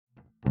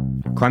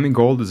Climbing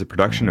Gold is a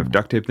production of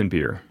Duct Tape and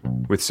Beer,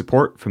 with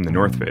support from The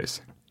North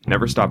Face.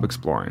 Never stop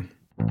exploring.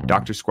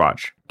 Dr.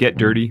 Squatch, get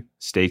dirty,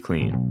 stay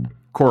clean.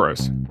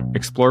 Chorus,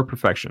 explore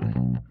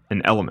perfection.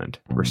 An Element,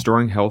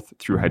 restoring health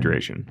through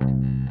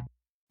hydration.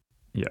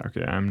 Yeah,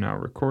 okay, I'm now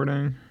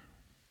recording.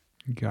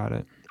 Got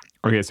it.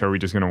 Okay, so are we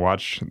just going to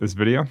watch this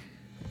video?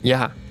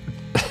 Yeah.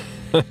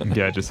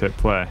 Yeah, just hit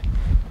play.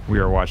 We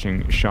are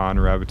watching Sean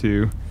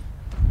Rabatou,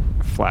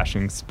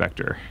 Flashing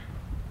Spectre,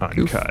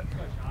 uncut.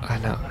 I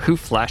know. Who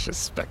flashes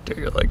Spectre?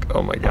 You're like,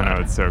 oh my God. I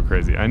know, it's so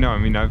crazy. I know, I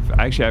mean, I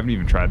haven't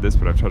even tried this,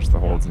 but I've touched the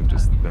holds and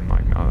just been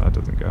like, no, that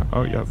doesn't go.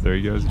 Oh, yeah, there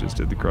he goes. He just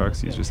did the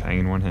crux. He's just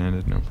hanging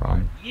one-handed, no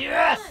problem.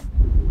 Yes!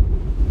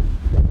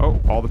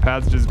 Oh, all the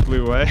pads just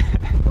blew away.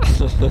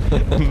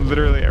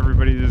 Literally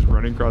everybody just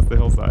running across the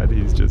hillside.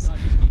 He's just...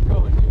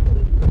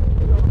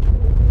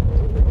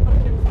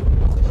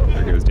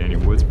 There goes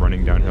Daniel Woods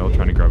running downhill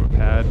trying to grab a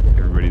pad.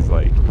 Everybody's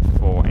like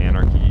full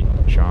anarchy.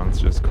 Sean's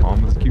just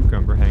calm as a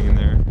cucumber hanging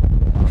there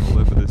on the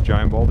lip of this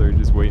giant boulder,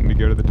 just waiting to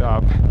go to the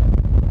top.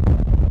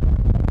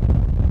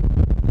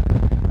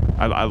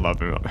 I love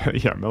them.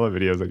 Yeah, Mellow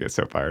videos, I get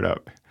so fired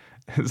up.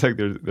 It's like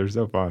they're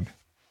so fun.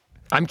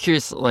 I'm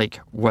curious, like,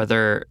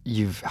 whether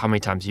how many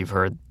times you've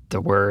heard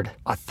the word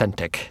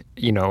authentic,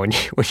 you know, when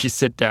you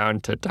sit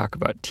down to talk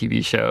about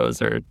TV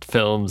shows or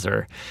films,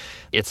 or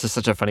it's just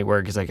such a funny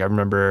word because, like, I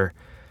remember,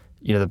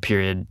 you know, the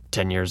period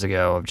 10 years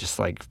ago of just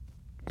like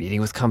meeting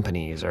with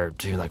companies or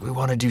doing like, we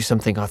want to do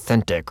something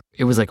authentic.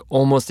 It was like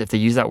almost, if they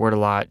use that word a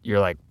lot, you're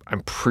like,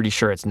 I'm pretty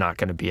sure it's not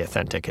going to be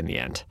authentic in the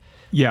end.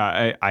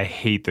 Yeah, I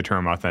hate the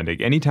term authentic.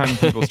 Anytime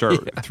people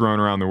start throwing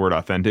around the word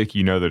authentic,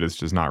 you know that it's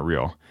just not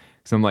real.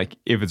 So I'm like,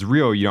 if it's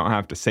real, you don't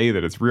have to say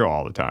that it's real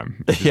all the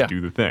time. Just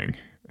do the thing.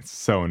 It's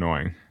so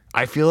annoying.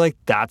 I feel like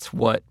that's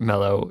what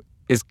Mellow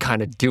is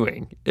kind of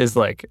doing, is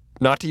like,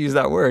 not to use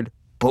that word,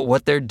 but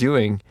what they're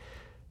doing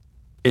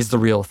is the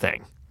real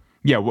thing.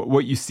 Yeah,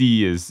 what you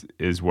see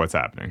is what's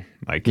happening.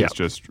 Like, it's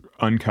just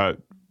uncut,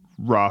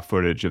 raw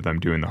footage of them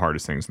doing the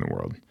hardest things in the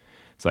world.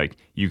 It's like,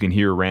 you can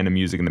hear random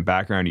music in the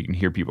background, you can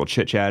hear people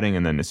chit-chatting,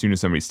 and then as soon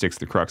as somebody sticks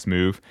the crux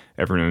move,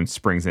 everyone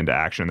springs into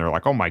action. They're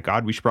like, oh my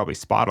God, we should probably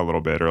spot a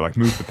little bit, or like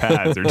move the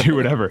pads, or do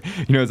whatever.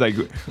 You know, it's like,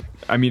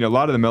 I mean, a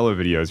lot of the Mellow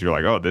videos, you're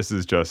like, oh, this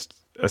is just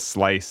a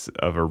slice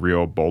of a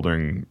real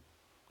bouldering,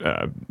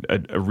 a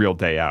real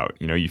day out.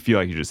 You know, you feel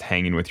like you're just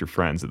hanging with your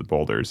friends at the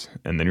boulders,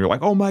 and then you're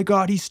like, oh my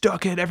God, he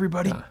stuck it.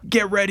 Everybody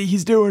get ready.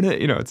 He's doing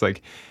it. You know, it's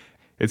like,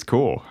 it's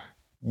cool.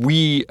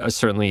 We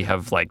certainly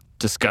have like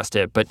discussed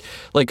it, but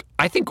like,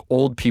 I think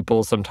old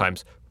people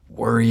sometimes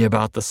worry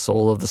about the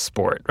soul of the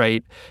sport,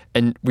 right?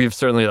 And we've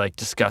certainly like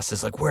discussed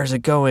this, like, where's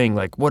it going?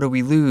 Like, what do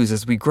we lose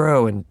as we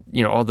grow? And,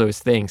 you know, all those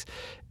things.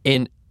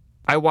 And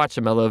I watch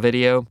a Mellow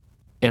video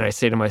and I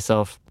say to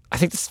myself, I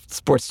think this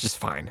sport's just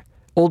fine.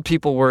 Old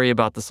people worry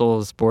about the soul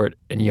of the sport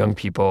and young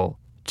people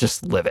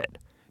just live it.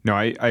 No,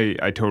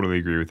 I totally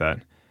agree with that.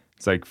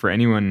 It's like, for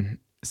anyone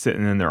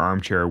sitting in their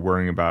armchair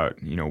worrying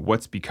about, you know,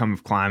 what's become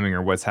of climbing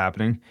or what's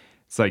happening,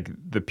 it's like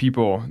the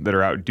people that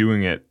are out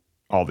doing it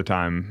all the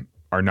time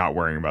are not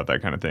worrying about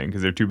that kind of thing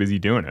because they're too busy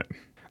doing it.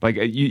 Like,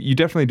 you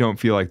definitely don't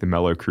feel like the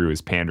Mellow crew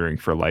is pandering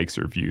for likes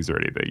or views or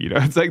anything. You know,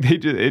 it's like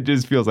it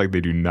just feels like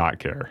they do not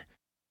care.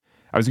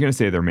 I was going to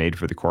say they're made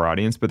for the core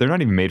audience, but they're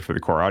not even made for the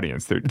core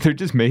audience. They're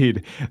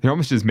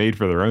almost just made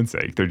for their own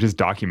sake. They're just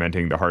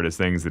documenting the hardest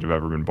things that have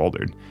ever been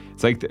bouldered.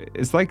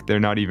 It's like they're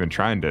not even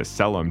trying to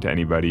sell them to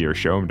anybody or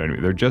show them to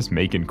anybody. They're just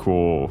making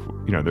cool,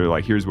 you know, they're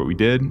like, here's what we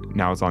did.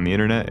 Now it's on the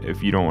internet.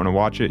 If you don't want to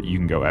watch it, you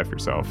can go F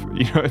yourself.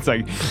 You know, it's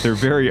like they're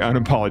very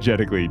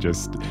unapologetically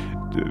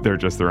they're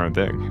just their own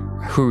thing.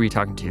 Who are we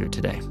talking to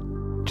today?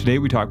 Today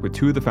we talk with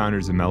two of the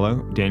founders of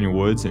Mellow, Daniel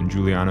Woods and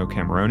Giuliano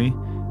Cameroni,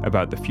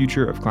 about the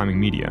future of climbing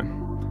media.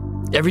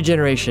 Every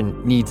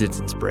generation needs its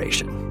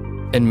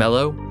inspiration, and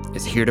Mellow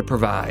is here to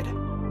provide.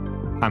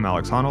 I'm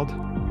Alex Honnold.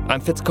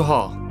 I'm Fitz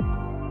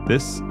Cahal.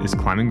 This is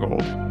Climbing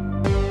Gold.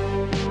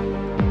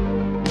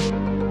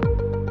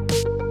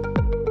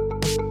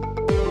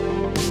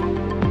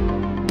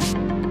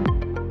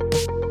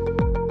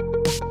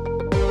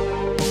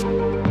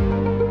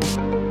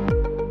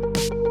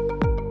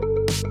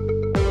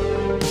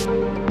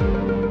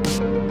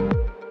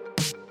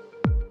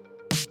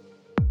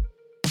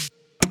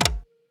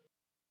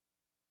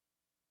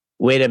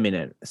 Wait a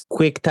minute.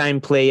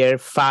 QuickTime Player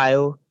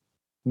file,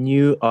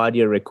 new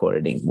audio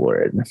recording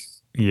word.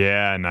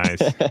 Yeah, nice.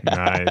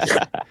 Nice.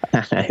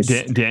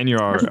 Nice. Daniel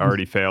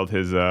already failed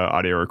his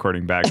audio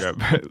recording backup.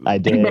 I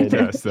did.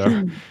 Test,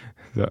 so.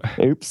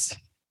 Oops.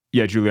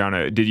 Yeah,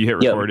 Giuliano, did you hit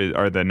record?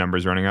 Are the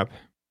numbers running up?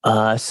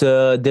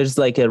 So there's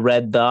like a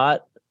red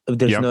dot.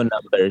 There's no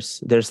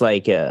numbers. There's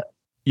like a...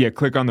 Yeah,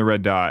 click on the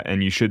red dot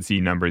and you should see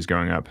numbers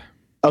going up.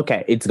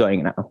 Okay, it's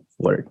going now.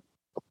 Word.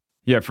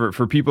 Yeah,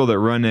 for people that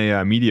run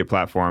a media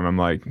platform, I'm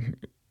like,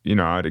 you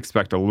know, I'd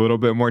expect a little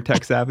bit more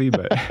tech savvy,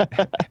 but...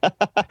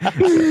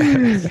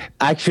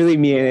 Actually,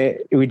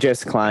 we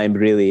just climbed,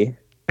 really.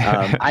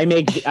 I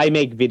make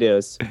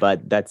videos,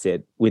 but that's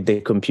it with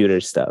the computer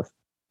stuff.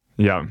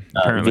 Yeah,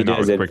 apparently not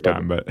with videos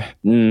QuickTime, but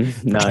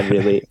not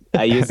really.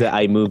 I use the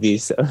iMovie,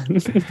 so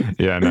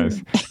yeah,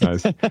 nice.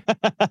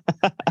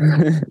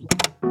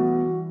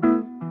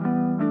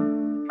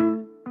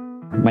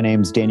 My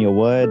name's Daniel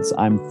Woods.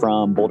 I'm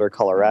from Boulder,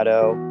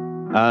 Colorado.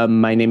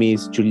 My name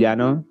is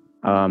Giuliano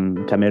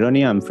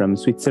Cameroni. I'm from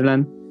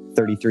Switzerland.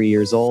 33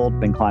 years old.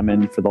 Been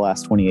climbing for the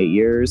last 28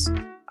 years.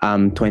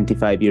 I'm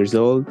 25 years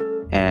old,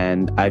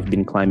 and I've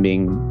been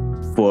climbing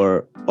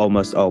for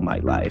almost all my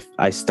life.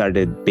 I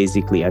started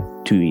basically at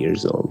 2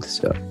 years old.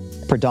 So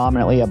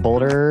Predominantly at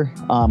Boulder.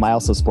 I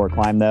also sport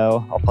climb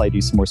though. I'll probably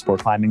do some more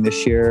sport climbing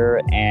this year.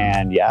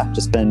 And yeah,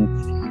 just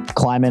been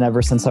climbing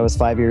ever since I was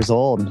 5 years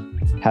old.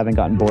 Haven't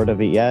gotten bored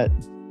of it yet.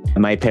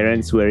 my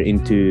parents were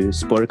into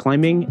sport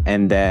climbing,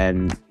 and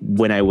then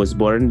when I was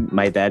born,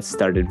 my dad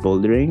started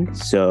bouldering.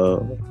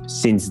 So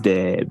since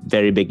the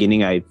very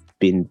beginning, I've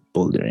been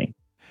bouldering.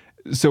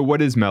 So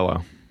what is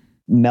Mellow?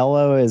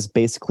 Mellow is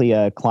basically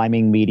a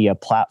climbing media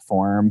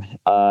platform,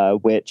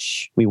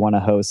 which we want to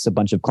host a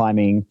bunch of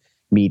climbing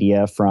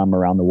media from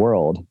around the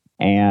world.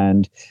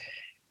 And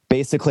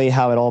basically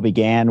how it all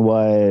began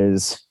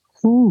was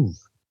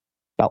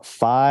about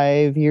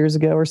 5 years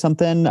ago or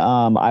something.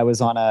 I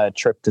was on a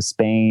trip to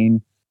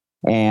Spain,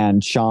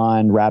 and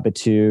Sean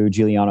Rabitou,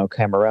 Giuliano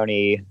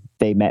Cameroni,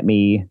 they met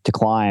me to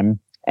climb.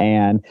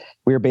 And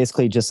we were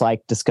basically just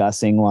like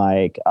discussing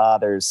like,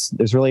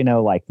 there's really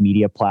no like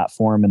media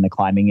platform in the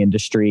climbing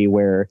industry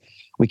where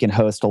we can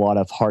host a lot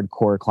of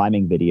hardcore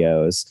climbing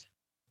videos.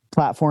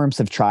 Platforms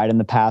have tried in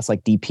the past,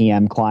 like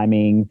DPM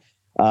climbing,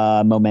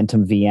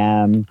 Momentum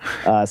VM,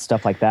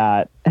 stuff like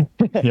that.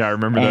 Yeah, I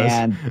remember those.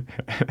 And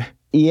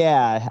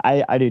yeah,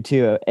 I do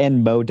too.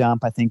 And MoDump,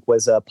 I think,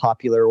 was a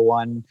popular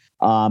one.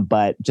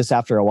 But just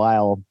after a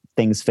while,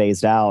 things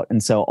phased out.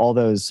 And so all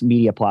those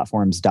media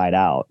platforms died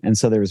out. And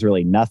so there was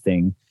really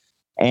nothing.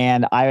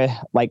 And I,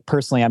 like,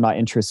 personally, I'm not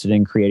interested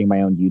in creating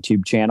my own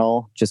YouTube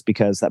channel just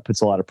because that puts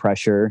a lot of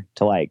pressure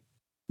to like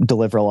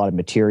deliver a lot of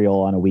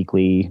material on a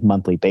weekly,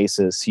 monthly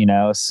basis, you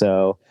know?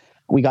 So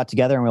we got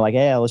together and we're like,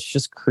 hey, let's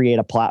just create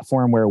a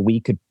platform where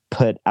we could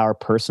put our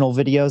personal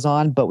videos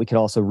on, but we could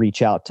also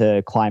reach out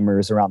to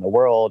climbers around the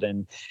world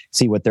and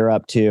see what they're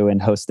up to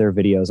and host their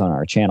videos on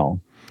our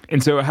channel.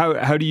 And so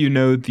how do you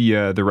know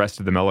the rest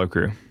of the Mellow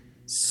crew?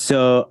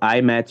 So I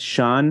met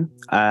Sean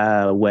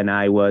when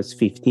I was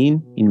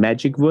 15 in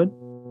Magic Wood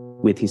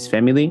with his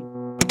family.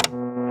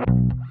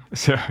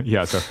 So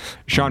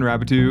Sean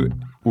Rabitou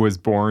was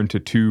born to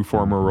two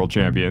former world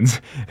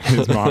champions.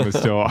 His mom is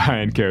still a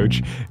high-end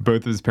coach. Both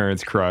of his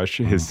parents crush.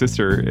 His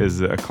sister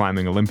is a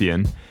climbing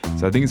Olympian.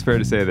 So I think it's fair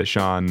to say that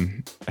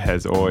Sean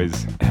has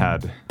always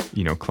had,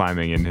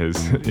 climbing in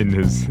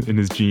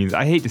his genes.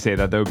 I hate to say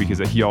that though, because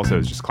he also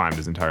has just climbed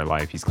his entire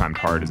life. He's climbed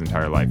hard his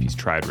entire life. He's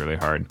tried really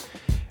hard.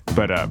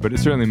 But it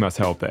certainly must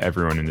help that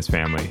everyone in his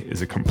family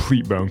is a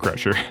complete bone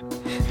crusher.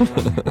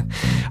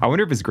 I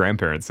wonder if his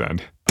grandparents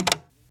send.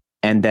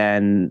 And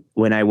then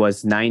when I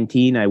was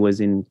 19, I was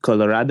in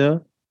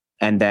Colorado.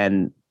 And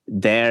then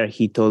there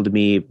he told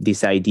me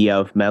this idea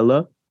of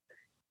Mellow.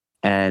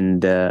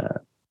 And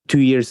 2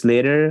 years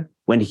later,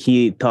 when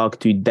he talked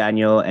to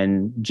Daniel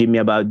and Jimmy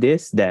about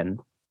this, then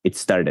it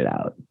started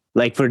out.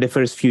 Like for the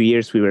first few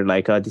years, we were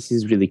like, oh, this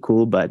is really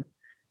cool.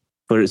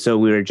 So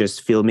we were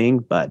just filming,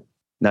 but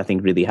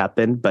nothing really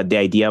happened. But the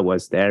idea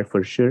was there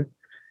for sure.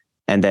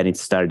 And then it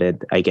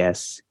started, I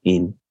guess,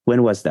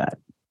 when was that?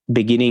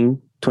 Beginning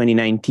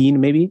 2019,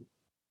 maybe?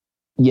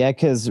 Yeah,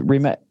 because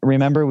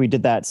remember we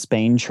did that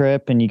Spain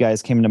trip and you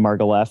guys came to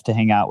Margalef to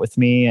hang out with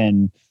me,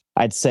 and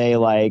I'd say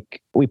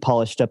like we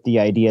polished up the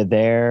idea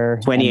there.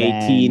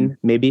 2018,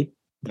 maybe?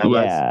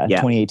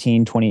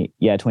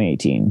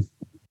 2018.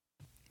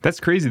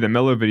 That's crazy that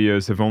Mellow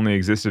videos have only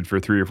existed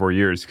for 3 or 4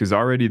 years, because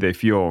already they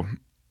feel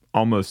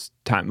almost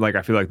time, like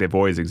I feel like they've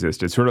always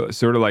existed. Sort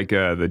of like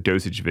the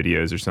dosage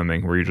videos or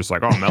something, where you're just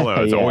like, oh,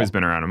 Mellow, it's always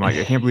been around. I'm like,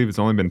 I can't believe it's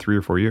only been 3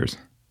 or 4 years.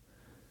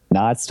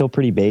 No, it's still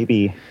pretty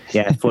baby.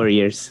 Yeah, 4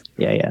 years.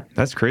 Yeah.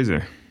 That's crazy.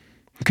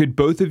 Could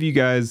both of you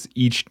guys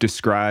each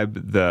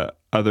describe the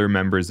other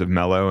members of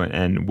Mellow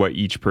and what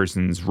each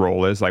person's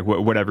role is? Like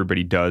what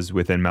everybody does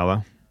within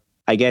Mellow?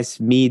 I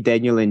guess me,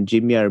 Daniel, and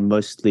Jimmy are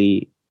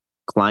mostly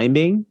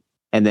climbing.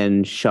 And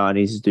then Sean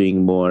is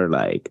doing more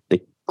like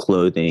the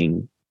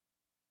clothing.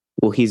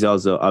 Well, he's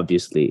also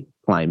obviously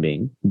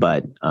climbing,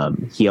 but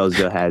he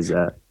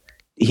also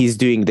he's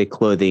doing the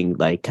clothing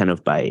like kind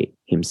of by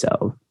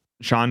himself.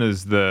 Sean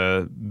is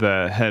the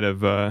head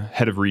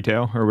of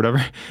retail or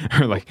whatever,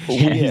 or like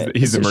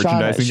he's the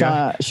merchandising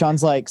guy.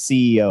 Sean's like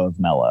CEO of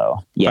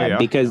Mellow. Yeah,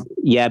 because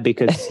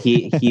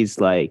he's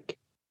like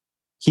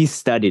he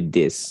studied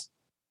this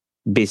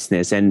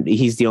business and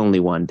he's the only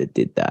one that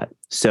did that.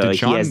 So did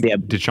Sean, he has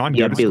did Sean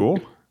go to school?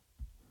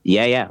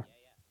 Yeah.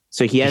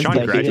 So he has. Did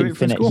Sean graduate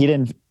from school? He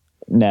didn't.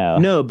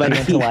 No, but he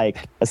went to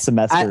like a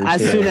semester. As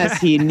soon as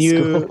he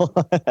knew,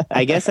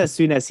 I guess as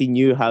soon as he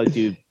knew how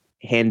to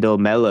handle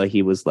Mellow,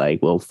 he was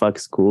like, well, fuck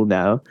school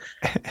now.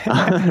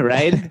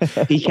 Right?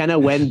 He kind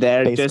of went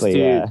there just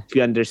to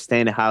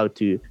understand how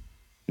to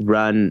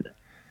run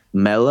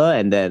Mellow,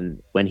 and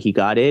then when he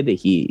got it,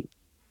 he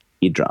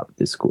dropped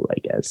the school, I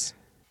guess.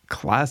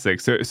 Classic.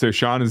 So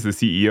Sean is the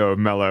CEO of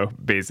Mellow,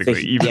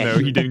 basically, even Yeah. though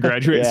he didn't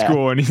graduate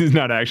school and he's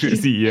not actually a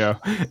CEO.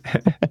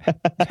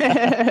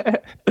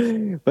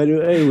 But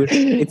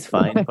it's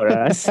fine for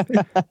us.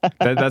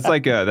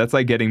 That's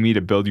like getting me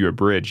to build you a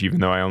bridge, even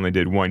though I only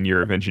did 1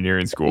 year of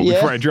engineering school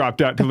before I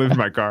dropped out to live in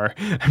my car.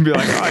 And be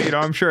like,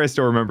 I'm sure I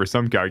still remember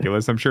some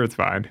calculus. I'm sure it's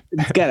fine.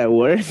 It's gotta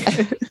work.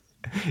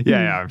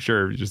 Yeah, I'm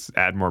sure. Just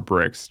add more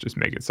bricks, just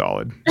make it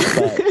solid.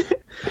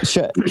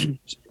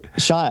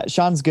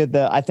 Sean's good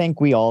though. I think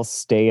we all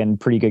stay in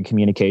pretty good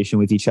communication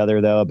with each other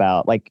though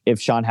about like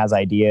if Sean has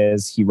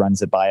ideas, he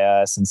runs it by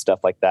us and stuff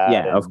like that.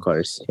 Yeah, and of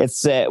course.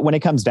 It's when it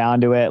comes down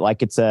to it,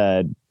 like it's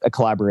a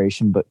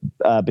collaboration, but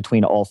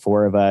between all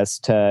four of us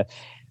to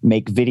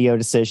make video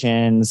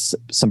decisions,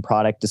 some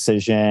product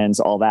decisions,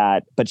 all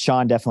that. But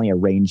Sean definitely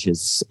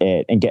arranges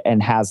it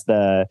and has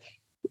the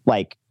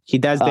like. He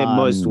does the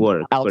most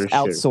work.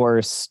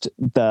 Outsourced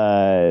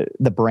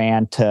the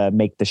brand to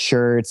make the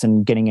shirts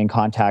and getting in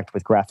contact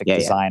with graphic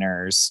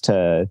designers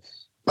to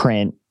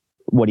print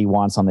what he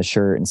wants on the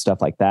shirt and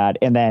stuff like that,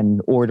 and then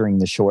ordering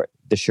the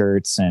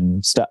shirts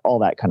and stuff, all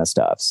that kind of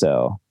stuff.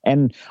 So,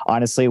 and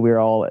honestly,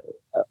 all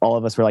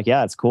of us were like,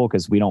 yeah, it's cool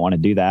because we don't want to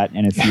do that,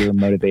 and if you're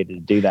motivated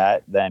to do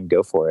that, then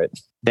go for it.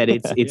 That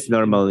it's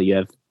normal.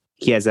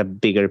 He has a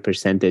bigger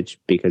percentage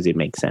because it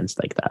makes sense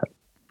like that.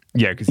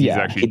 Yeah, because he's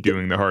actually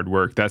doing the hard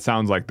work. That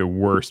sounds like the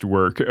worst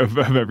work of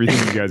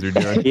everything you guys are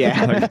doing.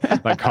 Yeah.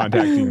 like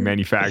contacting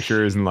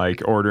manufacturers and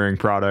like ordering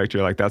product.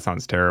 You're like, that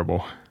sounds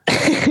terrible.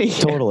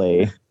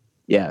 Totally.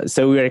 Yeah.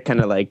 So we were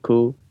kind of like,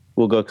 cool,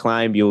 we'll go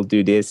climb. You'll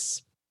do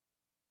this.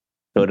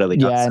 Totally.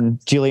 Yeah.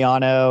 And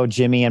Giuliano,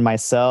 Jimmy, and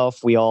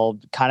myself, we all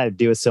kind of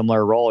do a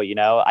similar role.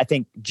 I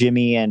think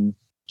Jimmy and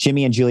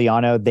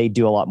Giuliano, they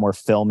do a lot more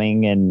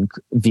filming and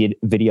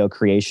video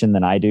creation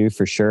than I do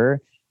for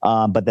sure.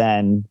 But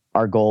then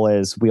our goal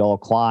is we all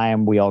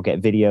climb, we all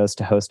get videos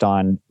to host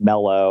on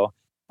Mellow,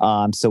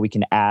 so we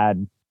can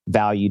add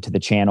value to the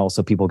channel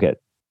so people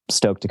get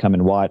stoked to come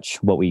and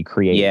watch what we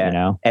create.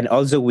 Yeah. And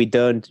also we've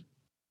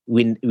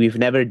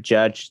never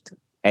judged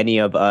any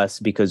of us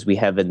because we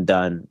haven't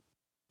done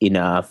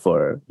enough,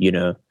 or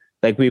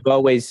like we've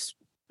always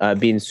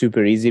been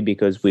super easy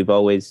because we've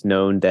always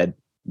known that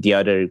the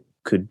other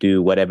could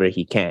do whatever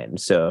he can.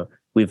 So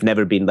we've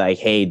never been like,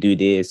 hey, do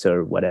this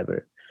or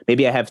whatever.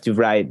 Maybe I have to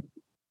write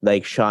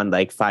like Sean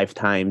like 5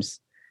 times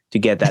to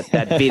get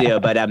that video,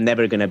 but I'm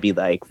never gonna be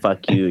like,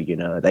 fuck you,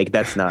 like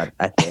that's not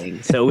a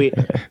thing. So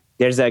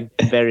there's a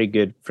very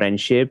good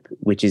friendship,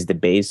 which is the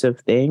base of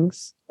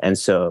things. And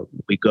so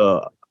we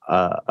go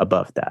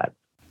above that.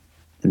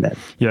 And then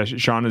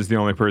Sean is the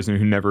only person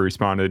who never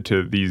responded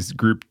to these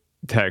group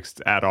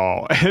texts at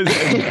all. In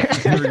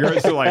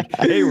regards to like,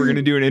 hey, we're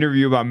gonna do an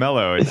interview about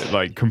Mellow. It's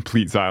like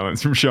complete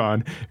silence from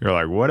Sean. You're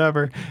like,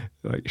 whatever.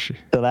 Like,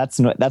 so that's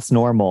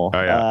normal.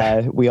 Oh,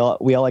 yeah. We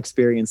all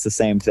experience the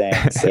same thing.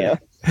 So. Yeah.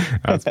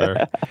 That's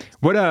fair.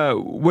 What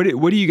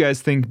do you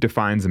guys think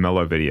defines a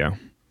Mellow video?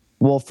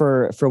 Well,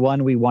 for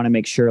one, we want to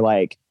make sure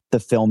like the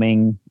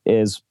filming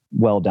is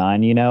well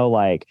done,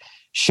 like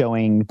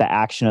showing the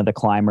action of the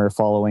climber,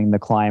 following the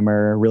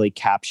climber, really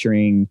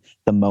capturing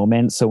the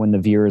moment. So when the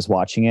viewer is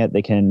watching it,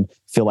 they can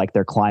feel like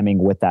they're climbing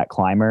with that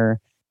climber.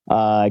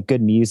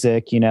 Good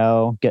music,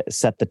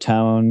 set the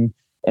tone,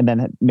 and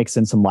then mix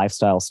in some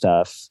lifestyle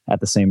stuff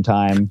at the same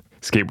time.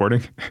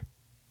 Skateboarding?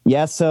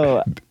 Yeah.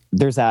 So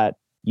there's that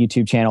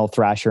YouTube channel,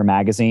 Thrasher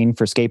Magazine,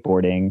 for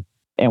skateboarding.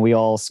 And we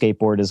all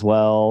skateboard as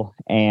well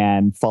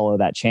and follow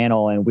that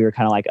channel. And we were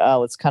kind of like,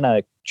 oh, let's kind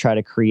of try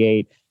to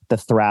create the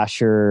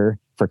Thrasher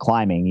for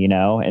climbing,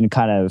 and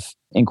kind of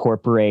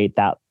incorporate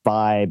that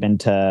vibe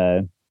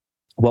into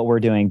what we're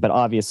doing. But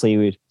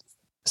obviously,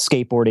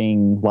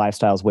 skateboarding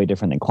lifestyle is way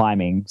different than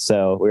climbing.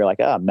 So we were like,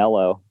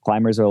 mellow.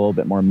 Climbers are a little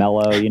bit more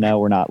mellow,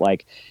 we're not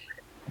like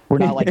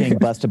getting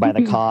busted by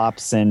the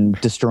cops and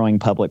destroying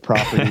public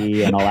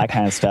property and all that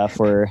kind of stuff.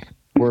 We're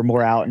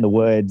more out in the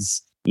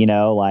woods,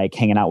 like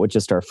hanging out with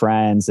just our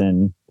friends,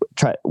 and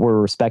we're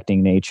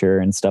respecting nature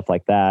and stuff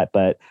like that.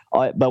 But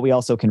we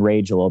also can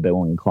rage a little bit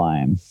when we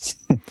climb.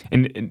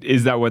 And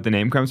is that what the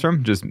name comes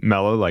from? Just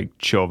mellow, like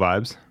chill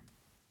vibes?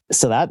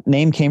 So that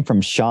name came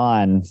from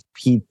Sean.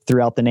 He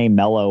threw out the name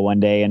Mellow one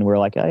day, and we're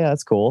like, oh yeah,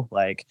 that's cool.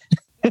 Like,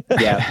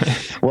 yeah,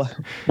 we'll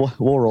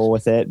roll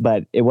with it.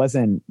 But it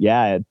wasn't.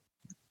 Yeah.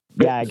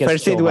 I guess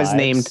first it was vibes.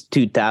 Named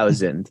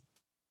 2000.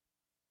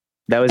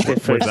 That was the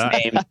first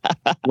name.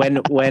 When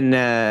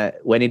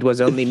it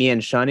was only me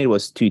and Sean, it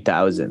was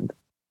 2000.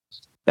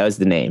 That was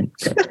the name.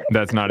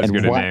 That's not as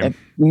good a name.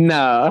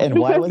 No. And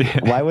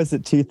why was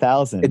it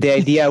 2000? The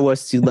idea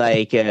was to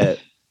like the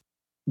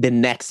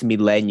next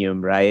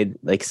millennium, right?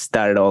 Like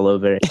start all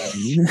over.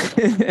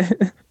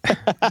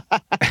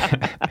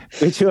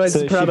 Which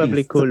was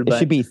probably cool. It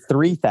should be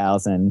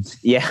 3000.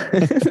 Yeah.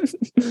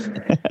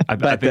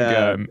 I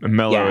think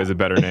Mellow is a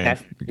better name.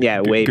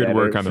 Way good better.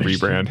 Work on the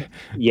rebrand.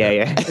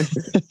 Yeah.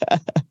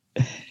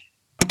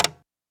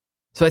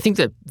 So I think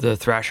that the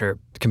Thrasher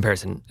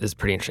comparison is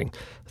pretty interesting.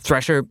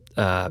 Thrasher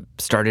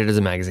started as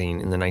a magazine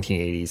in the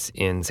 1980s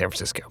in San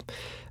Francisco.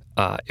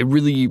 It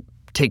really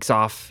takes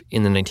off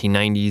in the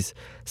 1990s.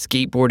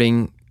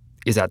 Skateboarding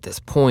is at this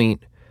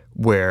point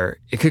where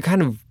it could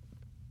kind of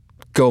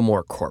go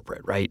more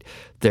corporate, right?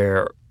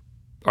 There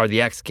are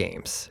the X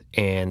Games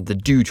and the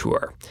Do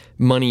Tour.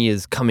 Money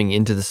is coming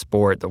into the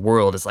sport. The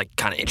world is like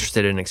kind of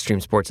interested in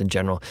extreme sports in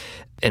general,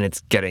 and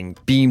it's getting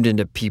beamed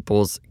into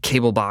people's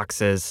cable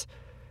boxes.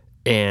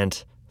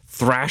 And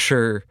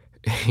Thrasher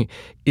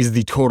is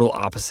the total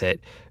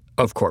opposite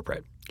of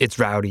corporate. It's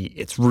rowdy,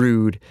 it's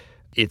rude,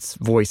 its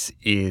voice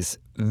is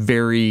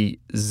very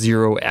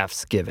zero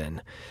F's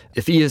given.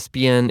 If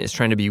ESPN is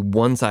trying to be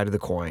one side of the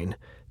coin,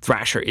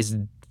 Thrasher is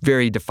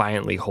very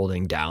defiantly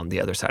holding down the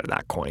other side of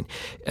that coin.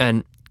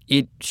 And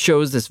it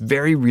shows this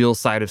very real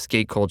side of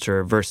skate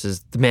culture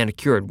versus the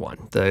manicured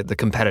one, the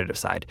competitive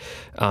side.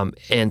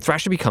 And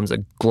Thrasher becomes a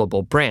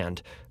global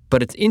brand.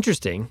 But it's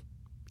interesting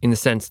in the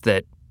sense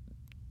that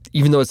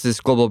even though it's this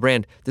global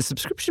brand, the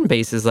subscription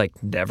base is like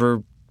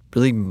never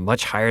really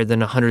much higher than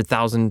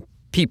 100,000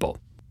 people.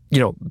 You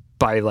know,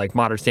 by like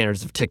modern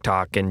standards of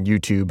TikTok and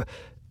YouTube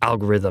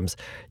algorithms,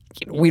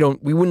 we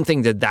wouldn't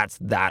think that that's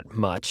that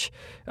much.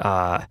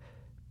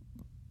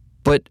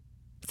 But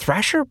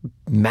Thrasher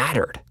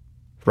mattered,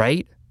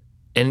 right?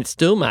 And it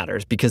still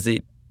matters because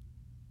it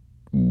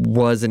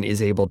was and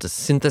is able to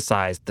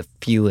synthesize the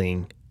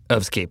feeling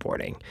of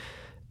skateboarding.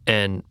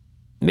 And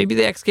maybe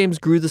the X Games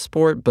grew the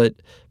sport, but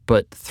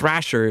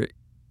Thrasher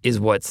is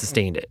what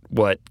sustained it,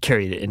 what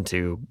carried it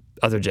into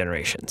other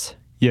generations.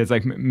 Yeah, it's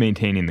like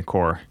maintaining the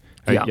core.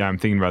 Yeah. I'm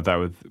thinking about that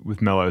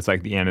with Mellow. It's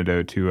like the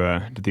antidote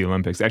to the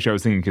Olympics. Actually, I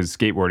was thinking because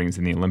skateboarding is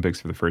in the Olympics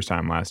for the first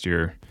time last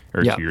year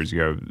or 2 years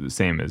ago, the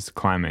same as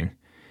climbing.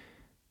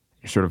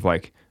 You're sort of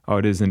like, oh,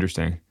 it is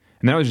interesting.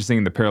 And then I was just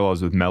thinking the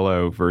parallels with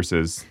Mellow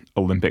versus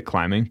Olympic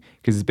climbing,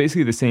 because it's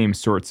basically the same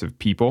sorts of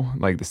people,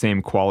 like the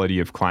same quality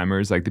of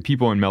climbers. Like the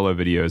people in Mellow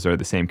videos are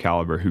the same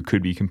caliber who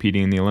could be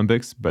competing in the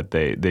Olympics, but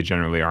they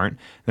generally aren't.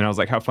 Then I was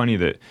like, how funny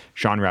that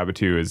Sean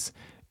Rabatou is,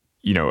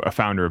 you know, a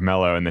founder of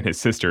Mellow, and then his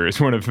sister is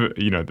one of,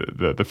 you know,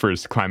 the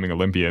first climbing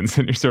Olympians.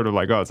 And you're sort of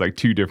like, oh, it's like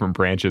two different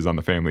branches on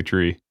the family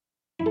tree.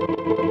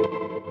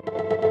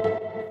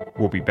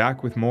 We'll be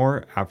back with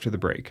more after the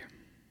break.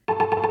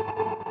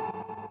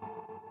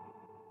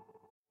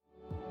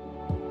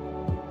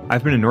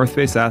 I've been a North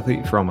Face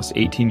athlete for almost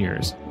 18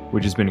 years,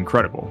 which has been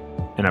incredible,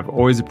 and I've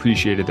always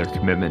appreciated their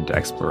commitment to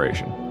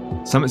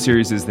exploration. Summit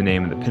Series is the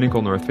name of the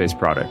pinnacle North Face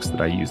products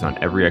that I use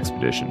on every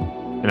expedition,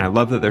 and I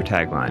love that their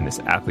tagline is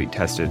athlete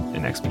tested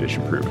and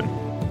expedition proven.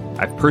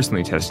 I've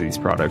personally tested these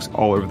products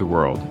all over the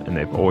world, and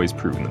they've always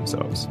proven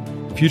themselves.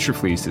 Future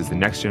Fleece is the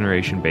next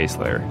generation base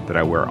layer that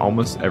I wear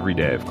almost every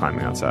day of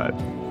climbing outside,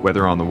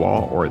 whether on the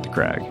wall or at the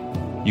crag.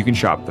 You can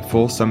shop the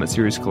full Summit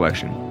Series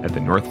collection at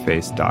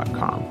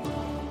thenorthface.com.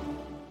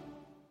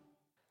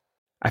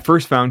 I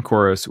first found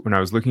Coros when I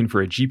was looking for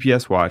a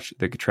GPS watch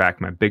that could track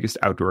my biggest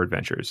outdoor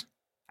adventures.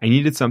 I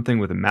needed something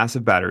with a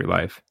massive battery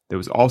life that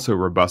was also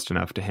robust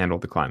enough to handle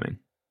the climbing.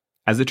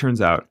 As it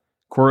turns out,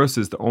 Coros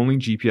is the only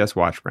GPS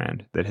watch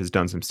brand that has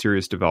done some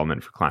serious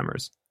development for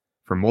climbers,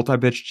 from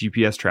multi-pitch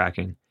GPS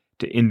tracking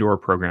to indoor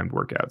programmed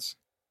workouts.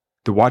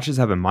 The watches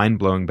have a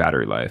mind-blowing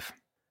battery life.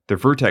 The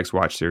Vertex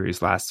watch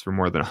series lasts for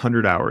more than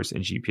 100 hours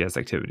in GPS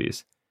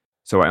activities,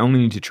 so I only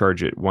need to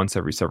charge it once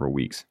every several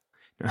weeks.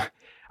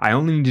 I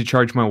only need to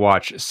charge my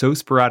watch so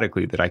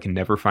sporadically that I can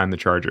never find the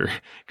charger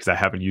because I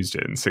haven't used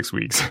it in 6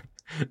 weeks.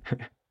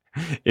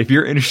 If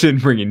you're interested in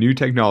bringing new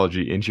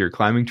technology into your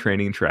climbing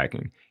training and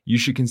tracking, you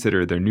should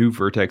consider their new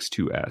Vertex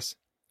 2S.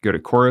 Go to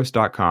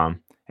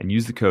Coros.com and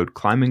use the code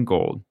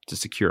ClimbingGold to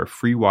secure a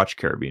free watch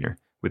carabiner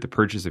with the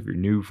purchase of your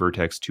new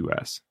Vertex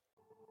 2S.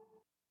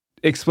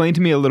 Explain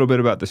to me a little bit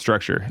about the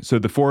structure. So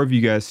the four of you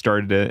guys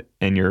started it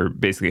and you're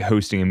basically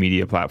hosting a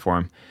media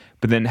platform.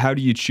 But then how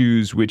do you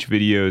choose which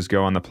videos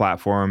go on the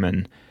platform?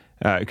 And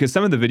because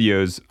some of the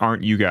videos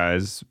aren't you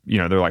guys, you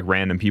know, they're like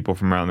random people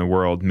from around the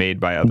world made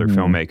by other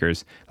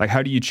filmmakers. Like,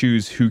 how do you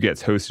choose who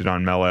gets hosted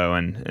on Mellow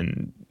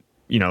and,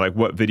 you know, like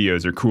what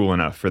videos are cool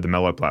enough for the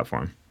Mellow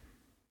platform?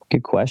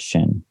 Good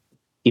question.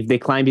 If the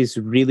climb is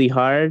really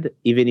hard,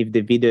 even if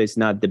the video is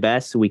not the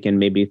best, we can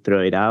maybe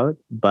throw it out.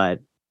 But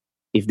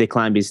if the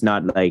climb is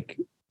not like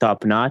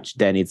top notch,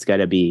 then it's got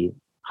to be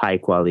high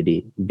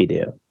quality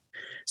video.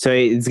 So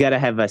it's got to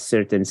have a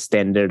certain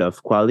standard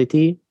of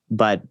quality.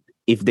 But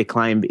if the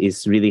climb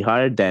is really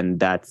hard, then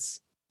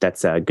that's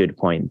a good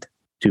point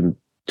to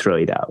throw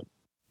it out.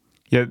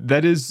 Yeah,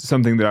 that is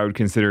something that I would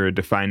consider a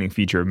defining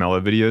feature of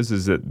Mellow videos,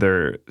 is that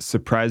they're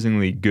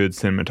surprisingly good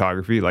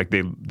cinematography. Like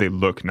they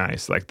look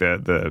nice. Like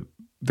the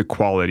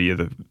quality of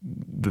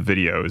the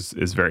video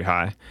is very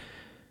high.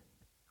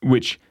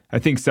 which I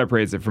think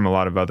separates it from a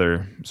lot of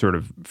other sort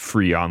of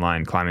free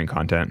online climbing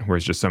content, where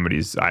it's just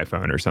somebody's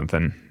iPhone or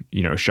something,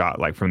 shot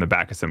like from the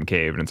back of some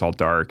cave and it's all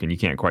dark and you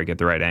can't quite get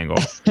the right angle.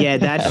 Yeah,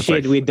 that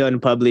shit we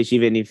don't publish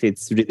even if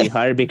it's really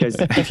hard, because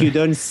if you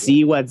don't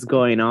see what's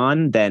going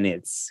on, then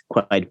it's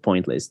quite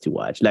pointless to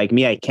watch. Like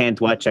me, I can't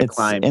watch a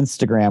climb.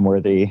 Instagram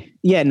worthy.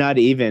 Yeah, not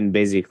even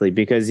basically,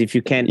 because if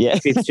you can't,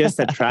 if it's just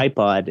a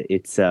tripod,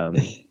 it's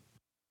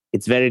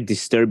very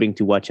disturbing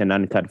to watch an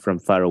uncut from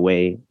far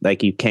away.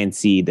 Like you can't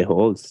see the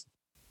holes.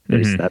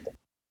 There's nothing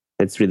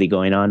that's really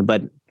going on.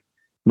 But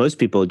most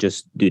people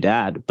just do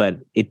that. But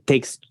it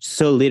takes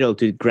so little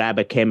to grab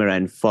a camera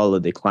and follow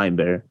the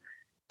climber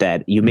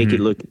that you make it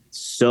look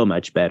so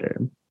much better.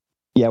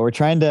 Yeah, we're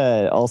trying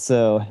to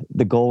also,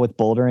 the goal with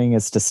bouldering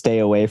is to stay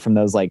away from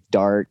those like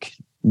dark,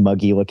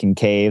 muggy looking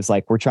caves.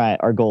 Like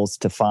our goal is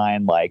to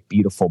find like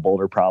beautiful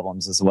boulder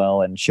problems as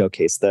well and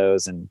showcase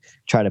those and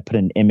try to put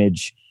an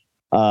image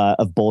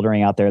of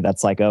bouldering out there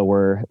that's like,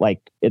 we're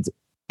like,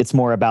 it's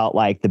more about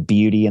like the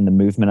beauty and the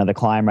movement of the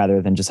climb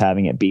rather than just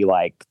having it be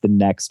like the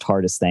next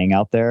hardest thing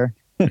out there.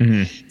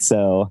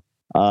 So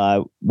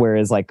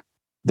whereas like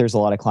there's a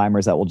lot of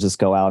climbers that will just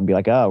go out and be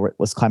like,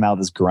 let's climb out of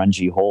this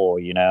grungy hole,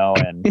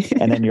 and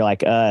then you're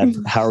like,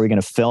 how are we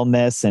going to film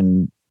this?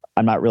 And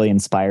I'm not really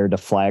inspired to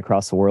fly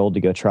across the world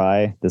to go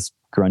try this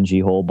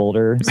grungy hole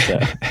boulder. So.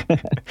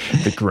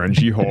 The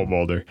grungy hole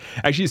boulder.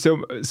 Actually,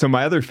 so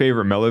my other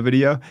favorite Mellow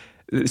video,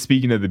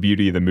 speaking of the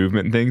beauty of the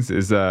movement and things,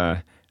 is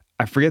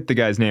I forget the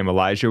guy's name,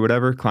 Elijah,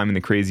 whatever, climbing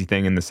the crazy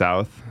thing in the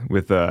south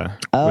with the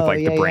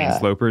brain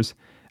slopers.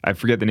 I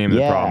forget the name of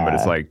the problem, but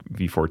it's like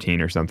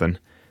V14 or something.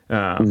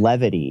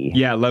 Levity.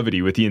 Yeah,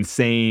 Levity with the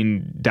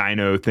insane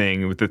dyno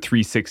thing with the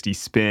 360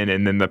 spin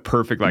and then the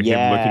perfect him looking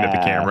at the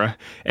camera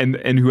and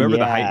whoever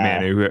the hype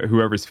man,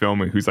 whoever's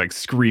filming, who's like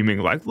screaming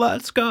like,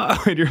 let's go.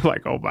 And you're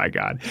like, oh my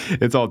God,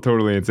 it's all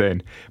totally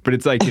insane. But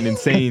it's like an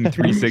insane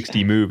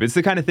 360 move. It's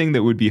the kind of thing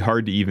that would be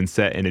hard to even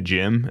set in a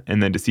gym.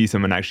 And then to see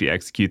someone actually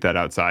execute that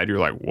outside, you're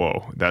like,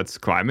 whoa, that's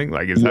climbing?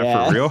 Like, is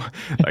that for real?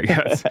 Like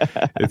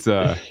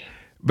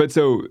but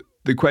so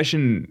the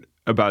question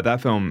about that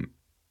film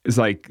is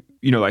like,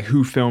 like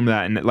who filmed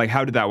that and like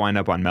how did that wind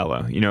up on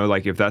Mellow?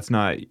 Like if that's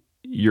not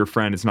your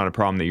friend, it's not a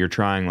problem that you're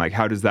trying. Like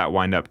how does that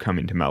wind up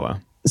coming to Mellow?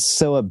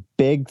 So a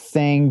big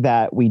thing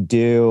that we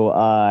do,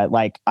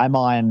 like I'm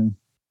on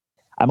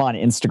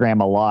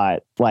Instagram a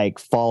lot, like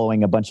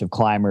following a bunch of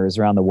climbers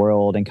around the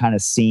world and kind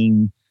of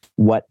seeing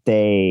what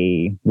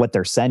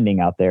they're sending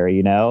out there,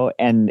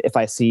 and if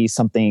I see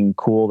something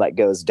cool that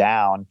goes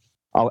down,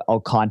 I'll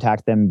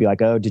contact them and be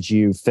like, oh, did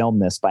you film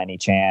this by any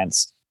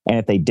chance? And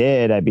if they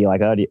did, I'd be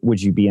like, oh,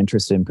 would you be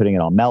interested in putting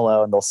it on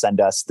Mellow? And they'll send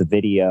us the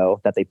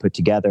video that they put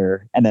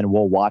together and then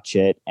we'll watch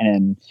it.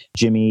 And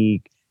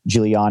Jimmy,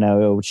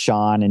 Giuliano,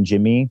 Sean, and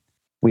Jimmy,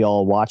 we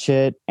all watch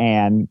it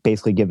and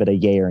basically give it a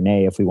yay or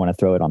nay if we want to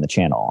throw it on the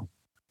channel.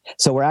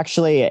 So we're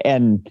actually,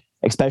 and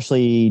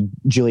especially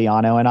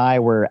Giuliano and I,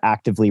 we're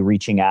actively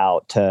reaching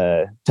out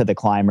to the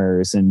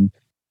climbers and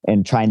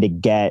trying to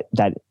get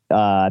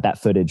that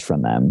footage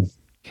from them.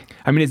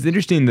 I mean, it's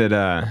interesting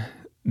that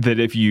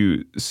if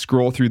you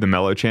scroll through the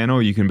Mellow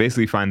channel, you can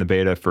basically find the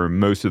beta for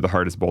most of the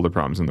hardest boulder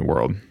problems in the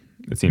world,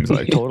 it seems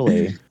like.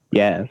 Totally.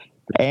 Yeah.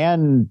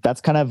 And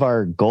that's kind of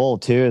our goal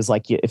too, is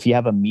like if you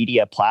have a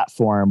media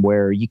platform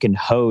where you can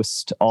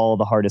host all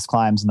the hardest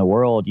climbs in the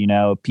world,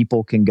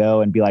 people can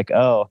go and be like,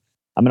 oh,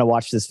 I'm going to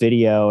watch this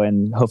video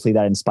and hopefully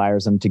that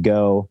inspires them to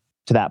go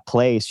to that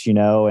place,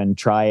 and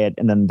try it.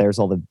 And then there's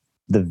all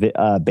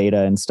the beta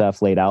and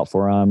stuff laid out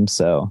for them.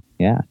 So,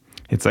 yeah.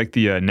 It's like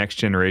the next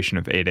generation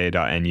of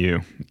 8a.nu.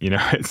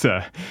 It's you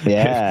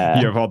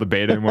have all the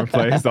beta in one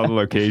place, all the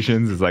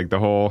locations. It's like the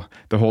whole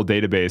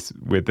database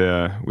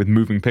with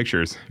moving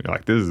pictures. You're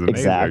like, this is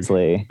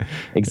amazing.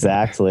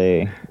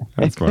 Exactly.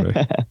 That's funny.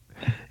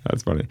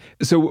 That's funny.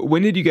 So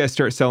when did you guys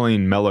start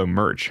selling Mellow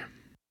merch?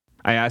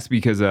 I asked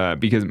because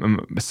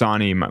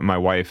Masani, my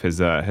wife,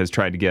 has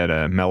tried to get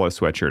a Mellow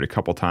sweatshirt a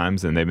couple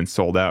times and they've been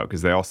sold out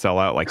because they all sell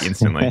out like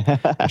instantly.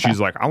 And she's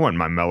like, I want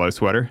my Mellow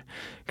sweater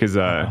because.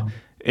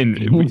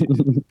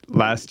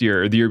 Last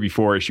year or the year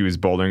before, she was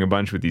bouldering a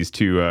bunch with these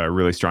two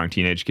really strong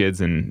teenage kids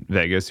in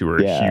Vegas who were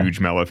huge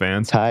Mellow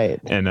fans. Tight.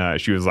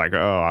 And she was like,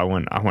 "Oh, I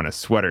want a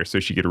sweater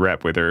so she could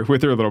rep with her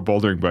little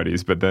bouldering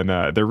buddies." But then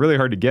they're really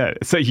hard to get.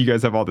 It's like you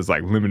guys have all this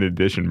like limited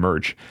edition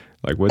merch.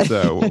 Like, what's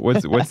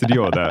the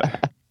deal with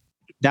that?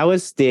 That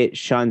was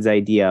Sean's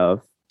idea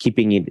of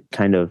keeping it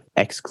kind of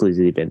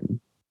exclusive and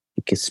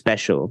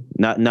special.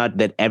 Not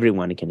that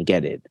everyone can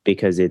get it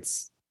because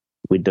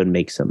we don't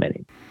make so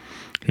many.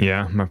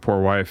 Yeah, my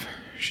poor wife.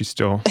 She's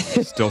still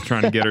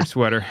trying to get her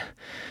sweater.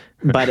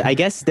 But I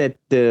guess that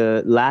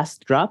the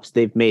last drops,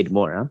 they've made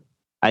more. Huh?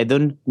 I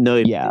don't know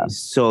if they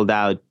sold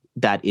out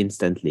that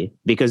instantly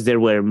because there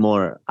were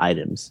more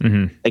items.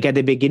 Mm-hmm. Like at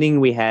the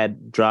beginning, we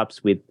had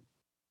drops with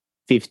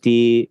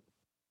 50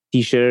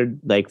 t-shirt,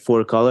 like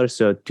 4 colors,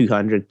 so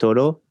 200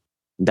 total.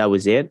 That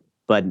was it.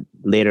 But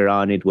later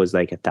on, it was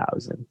like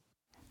 1,000.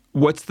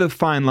 What's the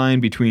fine line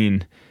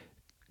between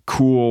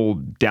cool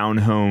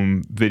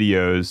down-home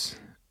videos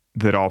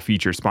that all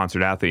feature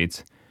sponsored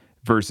athletes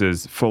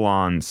versus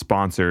full-on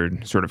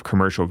sponsored sort of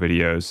commercial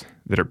videos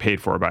that are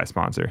paid for by a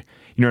sponsor.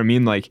 You know what I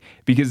mean? Like,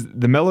 because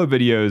the Mellow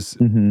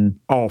videos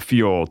all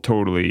feel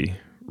totally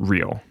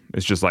real.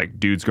 It's just like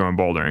dudes going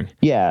bouldering.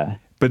 Yeah.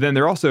 But then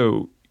they're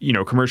also, you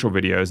know, commercial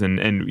videos,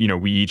 and you know,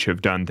 we each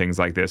have done things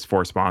like this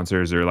for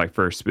sponsors or like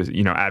for,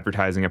 you know,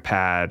 advertising a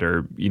pad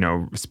or, you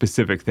know,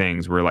 specific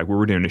things where like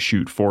we're doing a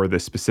shoot for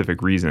this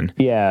specific reason.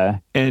 Yeah.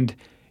 And,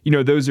 you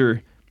know, those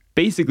are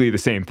basically the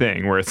same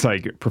thing where it's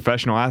like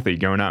professional athlete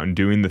going out and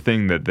doing the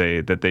thing that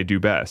they do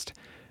best.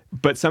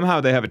 But somehow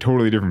they have a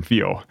totally different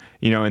feel,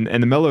 you know, and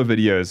the Mellow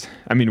videos,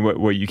 I mean,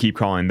 what you keep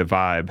calling the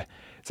vibe,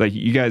 it's like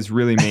you guys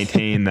really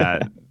maintain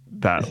that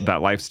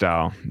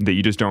lifestyle that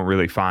you just don't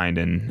really find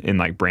in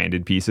like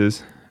branded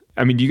pieces.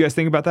 I mean, do you guys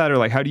think about that, or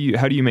like how do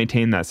you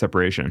maintain that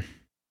separation?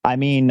 I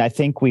mean, I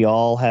think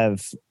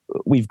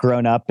we've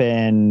grown up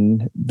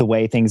in the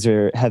way things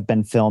have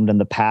been filmed in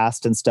the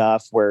past and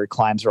stuff, where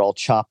climbs are all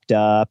chopped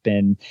up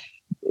and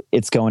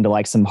it's going to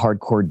like some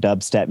hardcore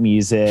dubstep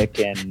music.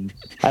 And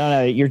I don't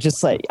know, you're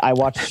just like, I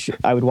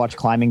would watch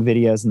climbing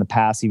videos in the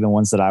past, even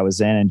ones that I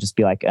was in, and just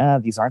be like,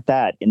 these aren't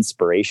that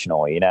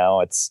inspirational, you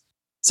know?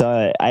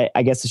 So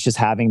I guess it's just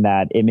having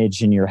that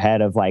image in your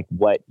head of like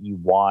what you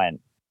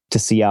want to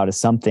see out of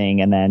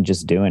something and then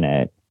just doing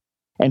it.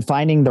 And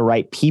finding the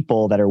right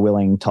people that are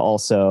willing to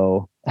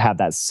also have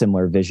that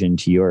similar vision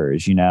to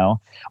yours, you know,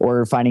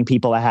 or finding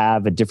people that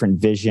have a different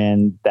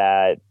vision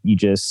that you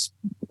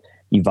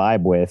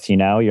vibe with, you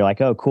know, you're like,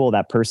 oh, cool.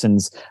 That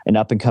person's an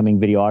up and coming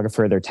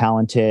videographer. They're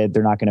talented.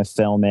 They're not going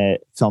to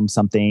film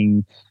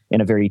something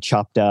in a very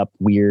chopped up,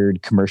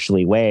 weird,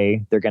 commercially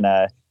way. They're going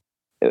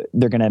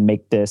to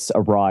make this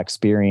a raw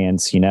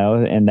experience, you know,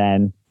 and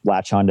then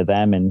latch onto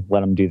them and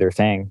let them do their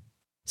thing.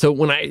 So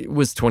when I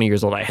was 20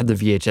 years old, I had the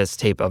VHS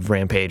tape of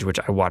Rampage, which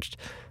I watched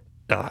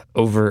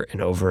over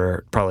and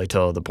over, probably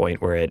till the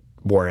point where it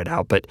wore it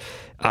out. But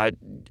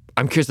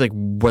I'm curious, like,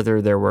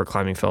 whether there were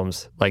climbing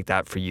films like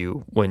that for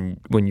you when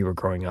you were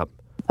growing up.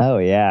 Oh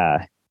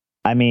yeah,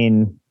 I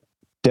mean,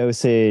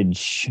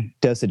 Dosage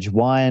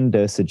 1,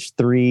 Dosage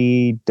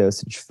 3,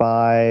 Dosage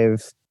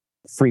 5.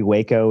 Free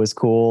Waco was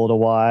cool to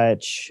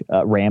watch.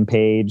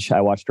 Rampage, I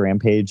watched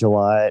Rampage a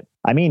lot.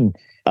 I mean,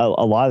 a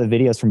lot of the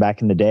videos from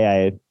back in the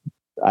day,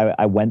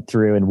 I went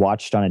through and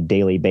watched on a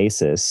daily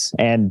basis.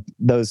 And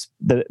those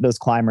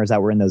climbers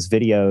that were in those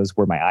videos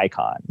were my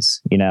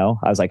icons. You know,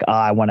 I was like,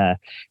 I want to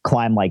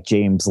climb like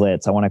James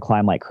Litz. I want to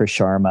climb like Chris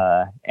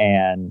Sharma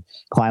and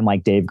climb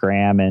like Dave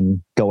Graham and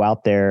go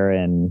out there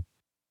and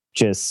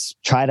just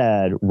try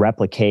to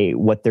replicate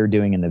what they're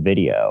doing in the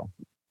video.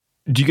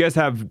 Do you guys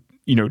have,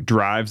 you know,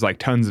 drives, like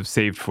tons of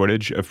saved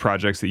footage of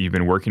projects that you've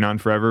been working on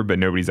forever, but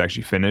nobody's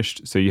actually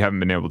finished? So you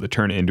haven't been able to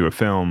turn it into a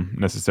film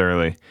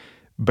necessarily,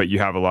 but you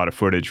have a lot of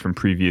footage from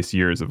previous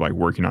years of like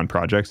working on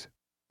projects?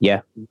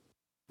 Yeah.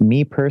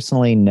 Me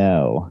personally,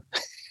 no.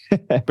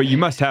 But you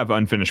must have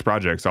unfinished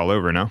projects all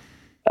over, no?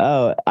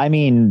 Oh, I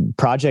mean,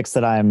 projects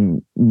that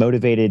I'm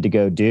motivated to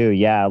go do.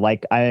 Yeah.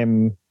 Like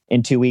in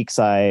 2 weeks,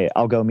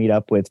 I'll go meet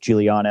up with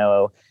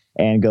Giuliano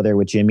and go there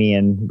with Jimmy,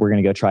 and we're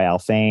going to go try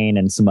Alphane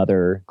and some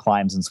other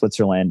climbs in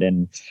Switzerland.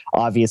 And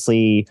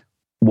obviously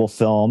we'll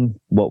film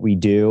what we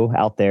do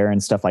out there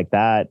and stuff like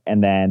that.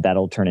 And then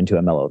that'll turn into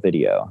a Mellow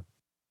video.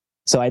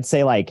 So I'd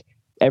say like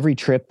every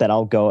trip that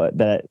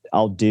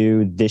I'll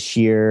do this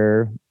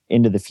year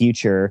into the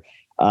future,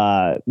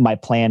 my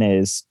plan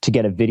is to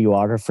get a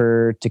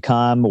videographer to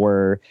come,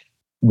 or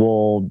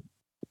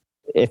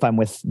if I'm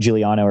with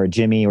Giuliano or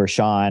Jimmy or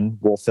Sean,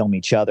 we'll film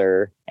each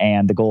other.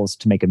 And the goal is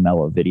to make a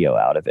Mellow video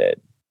out of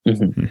it.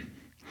 Mm-hmm.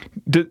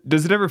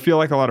 Does it ever feel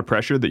like a lot of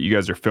pressure that you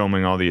guys are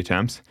filming all the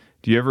attempts?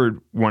 Do you ever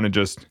want to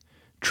just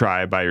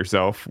try by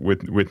yourself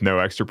with no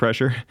extra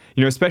pressure?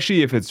 You know,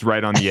 especially if it's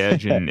right on the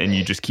edge and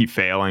you just keep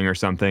failing or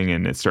something,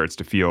 and it starts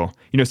to feel,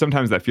 you know,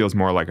 sometimes that feels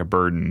more like a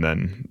burden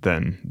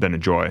than a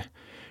joy.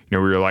 You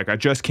know, where you're like, I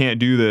just can't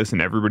do this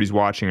and everybody's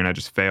watching and I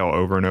just fail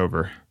over and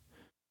over.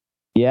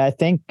 Yeah, I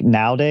think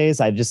nowadays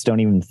I just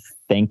don't even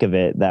think of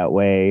it that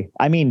way.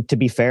 I mean, to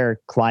be fair,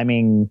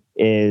 climbing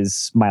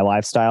is my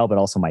lifestyle, but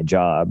also my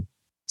job.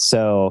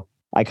 So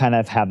I kind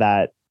of have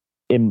that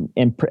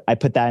I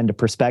put that into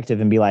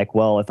perspective and be like,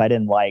 well, if I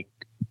didn't like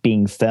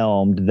being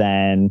filmed,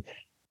 then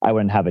I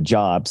wouldn't have a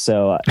job.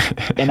 So,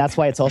 and that's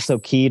why it's also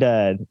key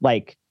to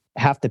like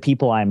half the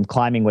people I'm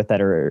climbing with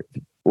or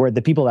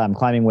the people that I'm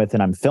climbing with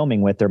and I'm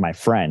filming with, they're my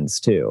friends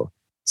too.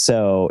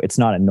 So it's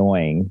not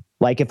annoying.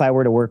 Like if I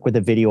were to work with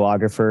a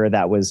videographer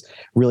that was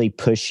really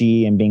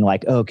pushy and being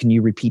like, oh, can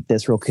you repeat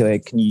this real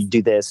quick? Can you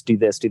do this, do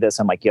this, do this?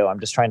 I'm like, yo, I'm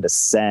just trying to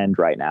send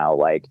right now.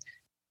 Like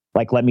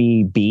let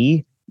me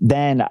be.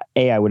 Then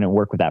I wouldn't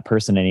work with that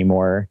person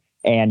anymore.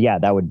 And yeah,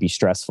 that would be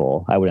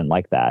stressful. I wouldn't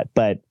like that.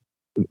 But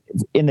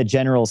in the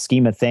general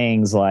scheme of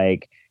things,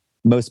 like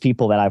most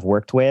people that I've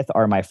worked with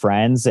are my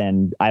friends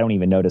and I don't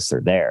even notice they're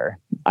there.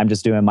 I'm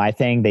just doing my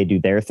thing. They do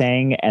their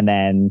thing. And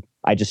then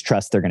I just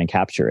trust they're going to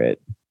capture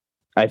it.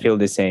 I feel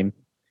the same.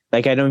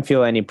 Like I don't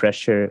feel any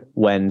pressure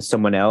when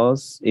someone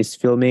else is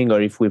filming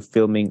or if we're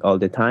filming all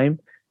the time.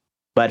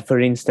 But for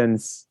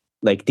instance,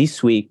 like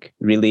this week,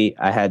 really,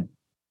 I had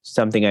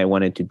something I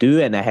wanted to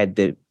do, and I had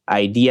the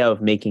idea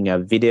of making a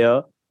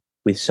video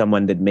with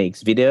someone that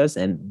makes videos,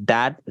 and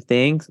that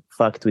thing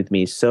fucked with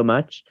me so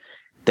much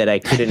that I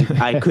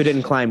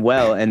couldn't climb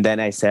well. And then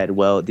I said,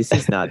 well, this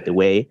is not the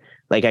way.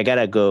 Like, I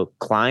gotta go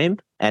climb,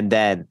 and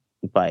then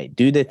if I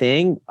do the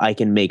thing, I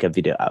can make a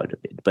video out of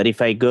it. But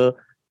if I go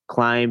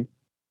climb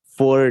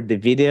for the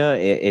video,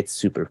 it's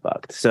super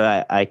fucked.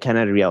 So I kind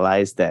of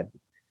realized that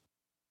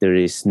there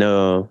is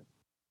no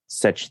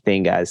such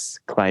thing as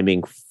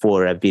climbing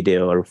for a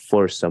video or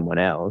for someone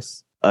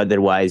else.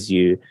 Otherwise,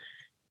 you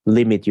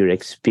limit your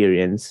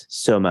experience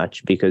so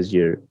much because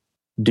you're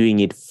doing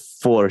it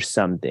for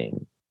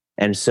something.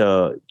 And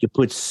so you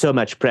put so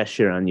much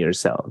pressure on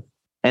yourself.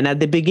 And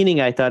at the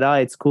beginning, I thought, oh,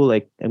 it's cool.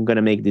 Like, I'm going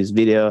to make this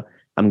video.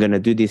 I'm going to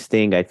do this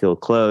thing. I feel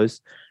close.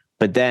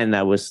 But then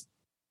I was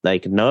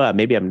like, no,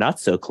 maybe I'm not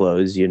so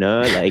close,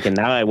 like, and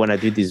now I want to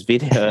do this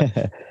video.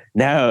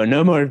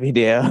 No more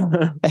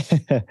video.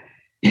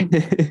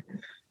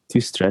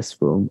 Too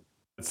stressful.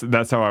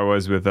 That's how I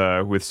was with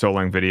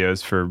soloing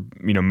videos for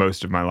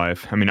most of my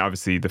life. I mean,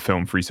 obviously the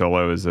film Free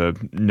Solo is a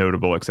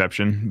notable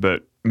exception,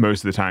 but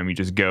most of the time you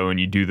just go and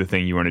you do the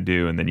thing you want to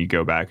do, and then you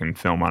go back and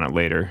film on it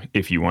later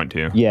if you want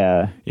to.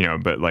 Yeah.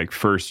 But like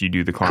first you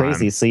do the climb.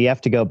 Crazy. So you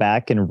have to go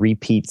back and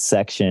repeat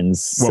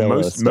sections. Well,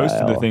 most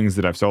of the things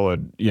that I've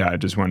soloed, I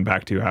just went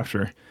back to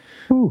after.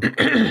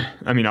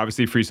 I mean,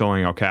 obviously, Free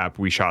Soloing El Cap,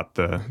 we shot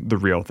the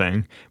real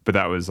thing, but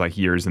that was like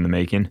years in the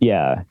making.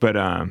 Yeah. But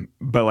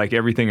like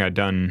everything I'd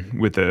done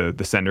with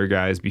the sender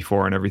guys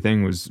before and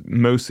everything was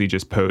mostly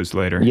just posed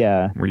later.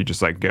 Yeah. Where you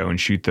just like go and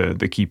shoot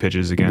the key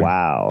pitches again.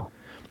 Wow.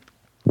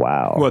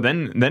 Well,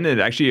 then it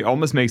actually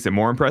almost makes it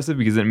more impressive,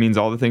 because it means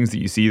all the things that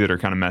you see that are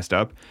kind of messed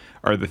up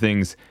are the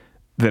things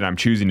that I'm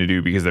choosing to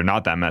do because they're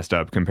not that messed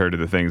up compared to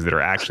the things that are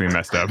actually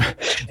messed up.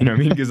 You know what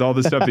I mean? Because all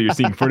the stuff that you're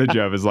seeing footage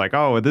of is like,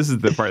 oh, this is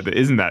the part that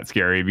isn't that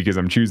scary because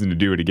I'm choosing to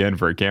do it again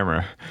for a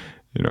camera.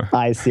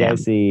 I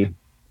see.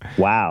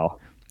 Wow.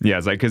 Yeah,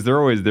 it's like, because there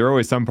are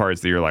always some parts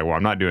that you're like, well,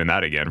 I'm not doing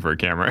that again for a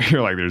camera.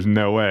 You're like, there's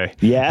no way.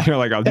 Yeah.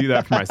 Like, I'll do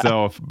that for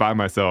myself by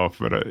myself,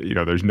 but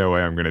there's no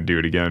way I'm going to do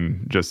it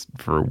again just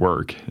for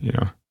work.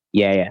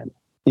 Yeah.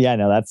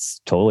 No,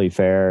 that's totally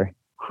fair.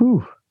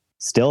 Whew.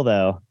 Still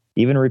though,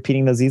 even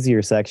repeating those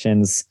easier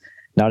sections,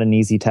 not an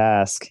easy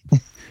task.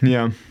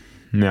 Yeah.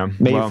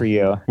 Maybe for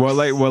you. Well,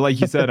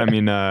 like you said, I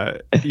mean,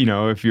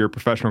 if you're a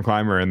professional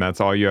climber and that's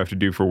all you have to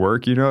do for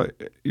work, you're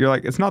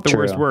like, it's not the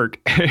worst work.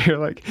 You're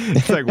like,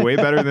 it's like way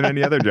better than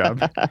any other job.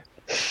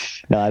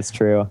 No, that's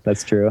true.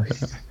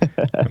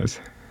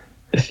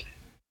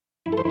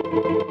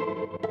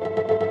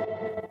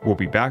 We'll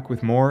be back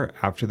with more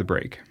after the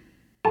break.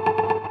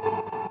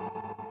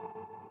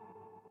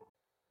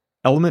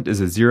 Element is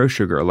a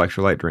zero-sugar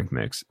electrolyte drink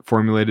mix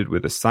formulated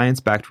with a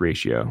science-backed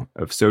ratio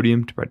of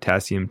sodium to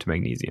potassium to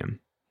magnesium.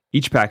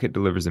 Each packet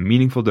delivers a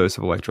meaningful dose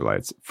of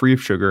electrolytes, free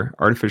of sugar,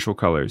 artificial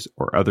colors,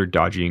 or other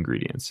dodgy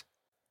ingredients.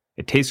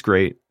 It tastes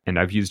great, and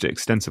I've used it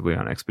extensively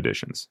on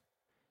expeditions.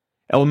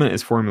 Element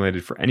is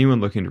formulated for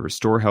anyone looking to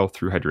restore health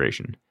through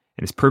hydration,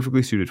 and is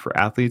perfectly suited for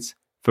athletes,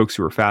 folks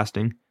who are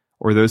fasting,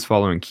 or those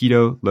following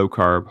keto,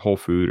 low-carb, whole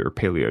food, or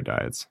paleo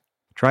diets.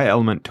 Try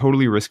Element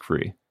totally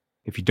risk-free.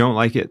 If you don't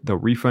like it, they'll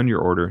refund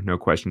your order, no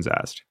questions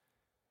asked.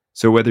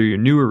 So whether you're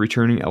new or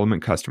returning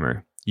Element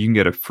customer, you can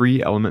get a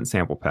free Element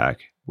sample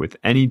pack with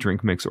any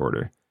drink mix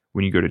order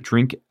when you go to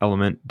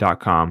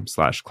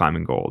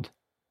drinkelement.com/climbinggold.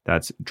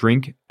 That's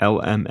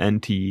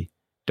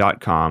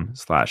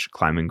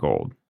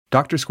drinklmnt.com/climbinggold.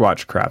 Dr.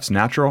 Squatch crafts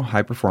natural,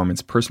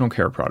 high-performance personal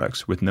care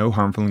products with no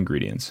harmful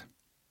ingredients.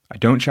 I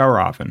don't shower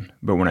often,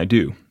 but when I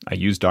do, I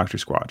use Dr.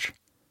 Squatch.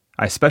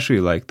 I especially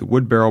like the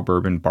Wood Barrel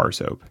Bourbon Bar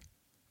Soap.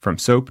 From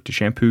soap to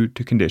shampoo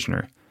to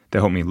conditioner, they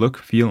help me look,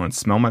 feel, and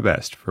smell my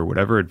best for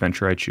whatever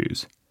adventure I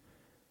choose.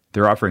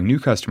 They're offering new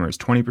customers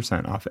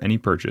 20% off any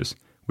purchase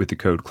with the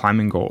code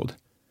ClimbingGold.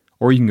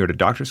 Or you can go to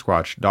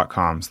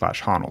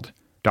drsquatch.com/Honnold.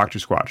 Dr.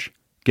 Squatch.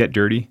 Get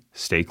dirty,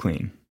 stay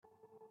clean.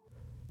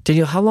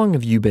 Daniel, how long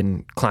have you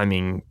been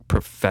climbing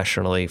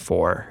professionally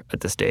for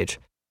at this stage?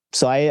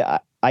 So I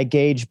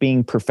gauge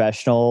being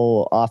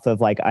professional off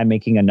of like I'm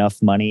making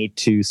enough money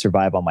to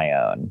survive on my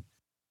own.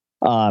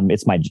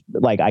 It's I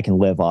can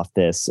live off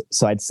this.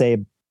 So I'd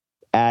say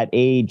at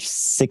age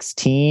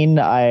 16,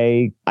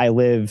 I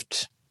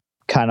lived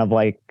kind of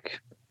like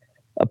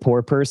a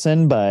poor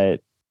person, but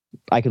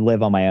I could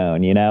live on my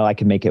own, I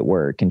could make it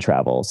work and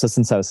travel. So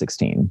since I was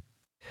 16.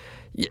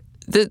 Yeah,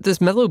 this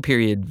mellow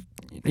period,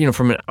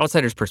 from an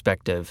outsider's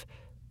perspective,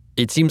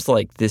 it seems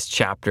like this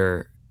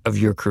chapter of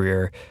your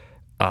career,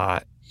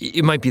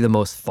 it might be the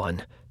most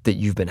fun that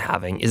you've been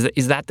having.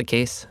 Is that the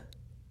case?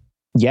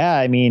 Yeah,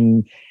 I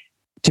mean,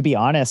 to be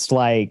honest,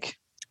 like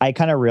I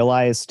kind of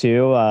realized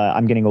too,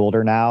 I'm getting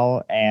older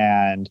now,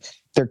 and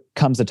there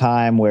comes a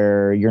time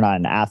where you're not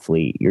an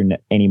athlete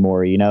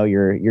anymore.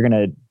 You're going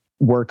to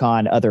work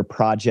on other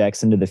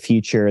projects into the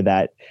future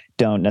that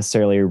don't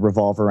necessarily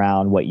revolve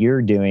around what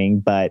you're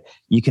doing, but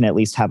you can at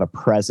least have a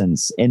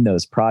presence in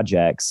those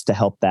projects to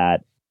help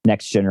that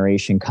next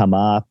generation come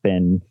up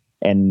and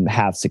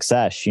have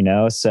success, you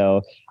know?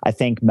 So I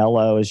think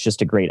Mellow is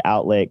just a great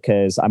outlet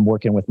because I'm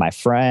working with my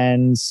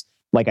friends.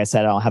 Like I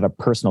said, I don't have a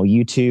personal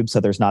YouTube, so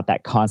there's not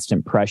that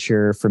constant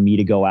pressure for me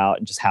to go out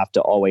and just have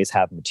to always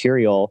have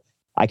material.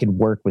 I can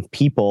work with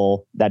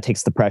people. That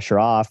takes the pressure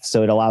off.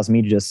 So it allows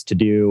me just to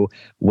do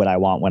what I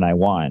want when I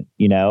want,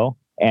 you know?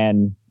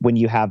 And when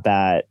you have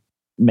that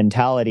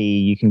mentality,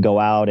 you can go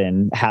out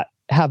and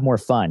have more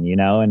fun, you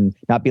know, and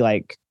not be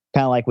like,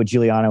 kind of like what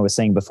Giuliano was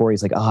saying before.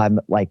 He's like, oh,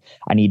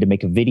 I need to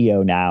make a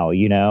video now,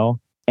 you know?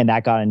 And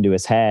that got into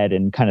his head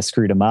and kind of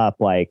screwed him up.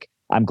 Like,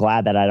 I'm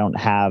glad that I don't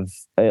have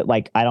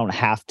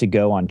to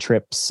go on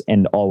trips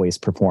and always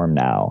perform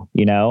now,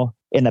 you know?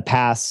 In the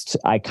past,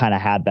 I kind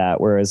of had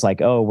that where it's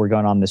like, oh, we're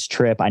going on this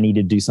trip. I need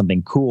to do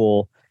something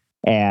cool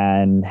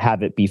and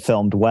have it be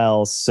filmed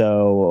well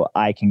so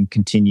I can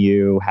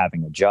continue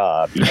having a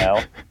job, you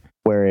know?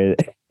 Where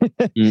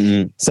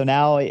So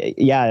now,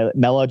 yeah,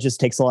 Mellow just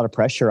takes a lot of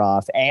pressure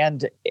off,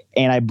 and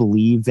I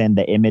believe in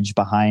the image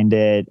behind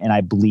it, and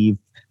I believe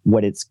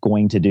what it's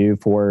going to do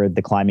for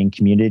the climbing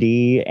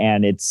community,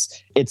 and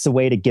it's a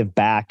way to give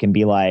back and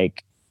be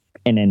like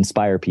and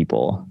inspire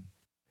people.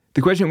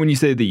 The question when you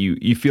say that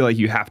you feel like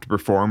you have to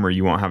perform or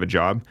you won't have a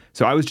job.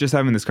 So I was just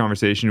having this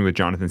conversation with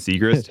Jonathan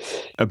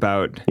Segrist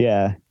about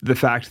the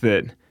fact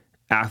that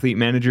athlete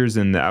managers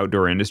in the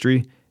outdoor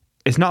industry,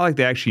 it's not like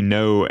they actually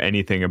know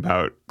anything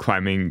about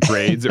climbing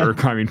grades or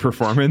climbing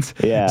performance.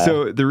 Yeah.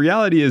 So the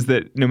reality is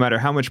that no matter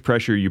how much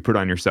pressure you put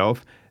on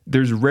yourself,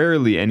 there's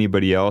rarely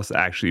anybody else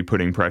actually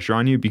putting pressure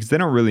on you because they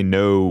don't really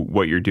know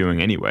what you're doing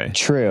anyway.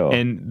 True.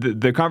 And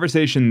the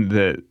conversation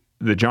that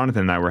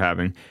Jonathan and I were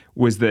having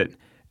was that,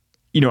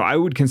 you know, I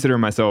would consider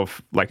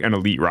myself like an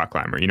elite rock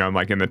climber. You know, I'm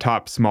like in the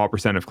top small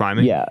percent of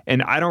climbing. Yeah.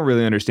 And I don't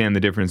really understand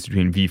the difference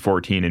between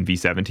V14 and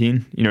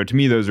V17. You know, to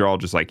me, those are all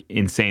just like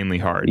insanely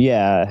hard.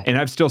 Yeah. And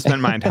I've still spent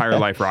my entire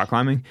life rock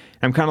climbing.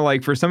 I'm kind of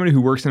like, for somebody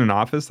who works in an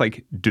office,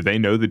 like, do they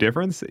know the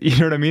difference? You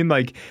know what I mean?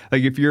 Like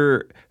if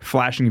you're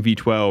flashing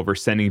V12 or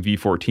sending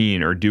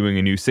V14 or doing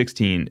a new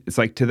 16, it's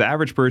like to the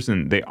average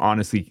person, they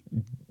honestly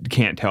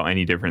can't tell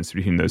any difference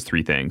between those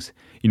three things.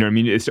 You know what I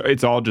mean?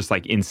 It's all just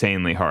like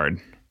insanely hard.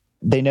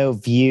 They know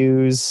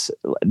views.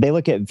 They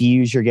look at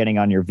views you're getting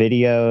on your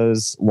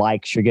videos,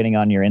 likes you're getting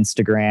on your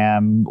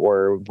Instagram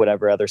or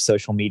whatever other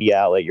social media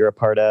outlet you're a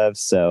part of.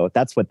 So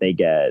that's what they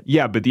get.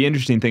 Yeah, but the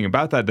interesting thing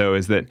about that, though,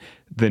 is that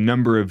the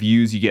number of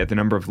views you get, the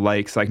number of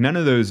likes, like none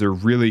of those are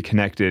really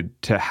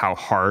connected to how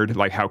hard,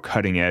 like how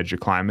cutting edge a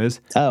climb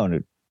is. Oh,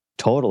 no,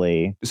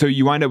 totally. So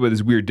you wind up with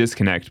this weird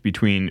disconnect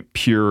between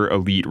pure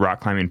elite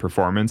rock climbing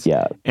performance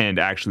and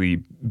actually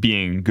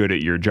being good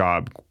at your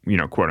job, you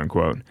know, quote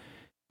unquote.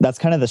 That's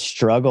kind of the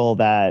struggle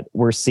that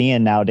we're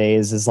seeing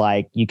nowadays is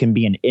like you can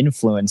be an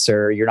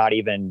influencer. You're not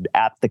even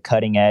at the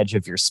cutting edge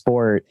of your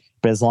sport,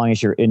 but as long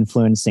as you're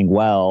influencing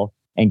well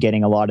and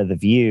getting a lot of the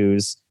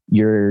views,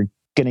 you're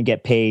going to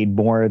get paid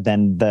more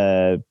than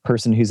the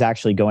person who's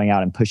actually going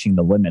out and pushing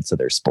the limits of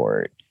their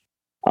sport.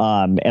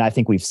 And I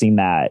think we've seen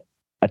that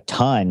a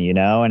ton, you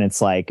know, and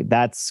it's like,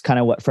 that's kind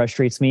of what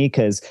frustrates me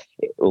because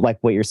like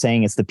what you're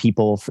saying is the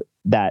people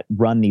that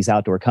run these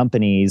outdoor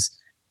companies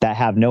that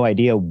have no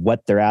idea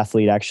what their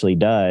athlete actually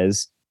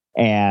does.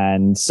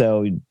 And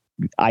so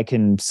I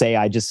can say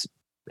I just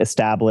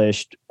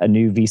established a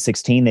new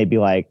V16. They'd be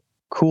like,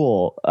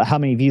 cool. How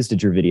many views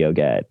did your video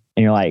get?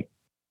 And you're like,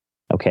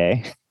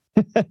 okay.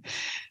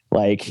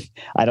 Like,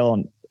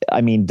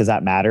 does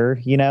that matter?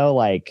 You know,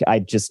 like I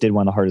just did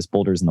one of the hardest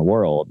boulders in the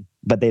world,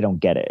 but they don't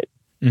get it.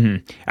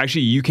 Mm-hmm.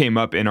 Actually, you came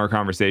up in our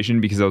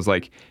conversation because I was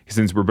like,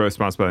 since we're both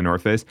sponsored by the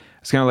North Face,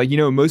 it's kind of like, you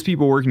know, most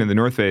people working at the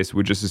North Face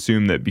would just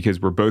assume that because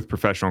we're both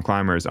professional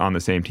climbers on the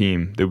same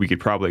team, that we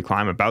could probably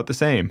climb about the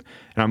same.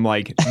 And I'm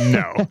like,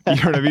 no, you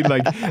know what I mean?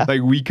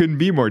 Like we couldn't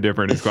be more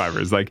different as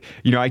climbers. Like,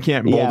 you know, I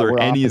can't boulder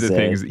any of the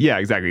things. Yeah,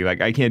 exactly.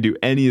 Like I can't do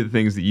any of the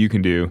things that you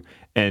can do.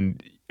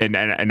 And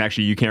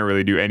actually, you can't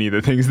really do any of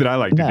the things that I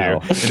like to do.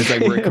 And it's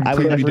like we're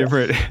completely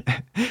different.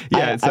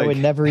 I would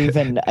never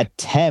even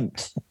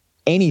attempt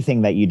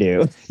anything that you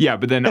do. Yeah,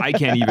 but then I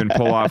can't even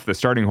pull off the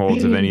starting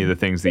holds of any of the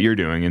things that you're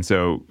doing. And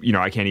so, you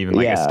know, I can't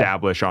even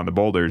establish on the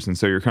boulders. And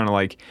so you're kind of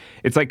like,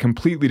 it's like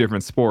completely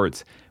different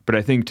sports. But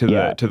I think to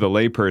the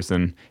lay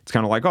person, it's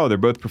kind of like, oh, they're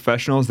both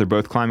professionals. They're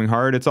both climbing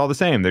hard. It's all the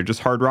same. They're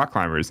just hard rock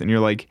climbers. And you're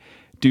like,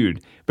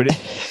 dude, but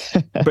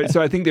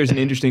so I think there's an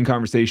interesting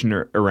conversation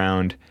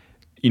around,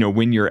 you know,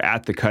 when you're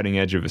at the cutting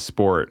edge of a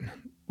sport,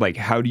 like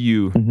how do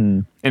you,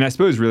 and I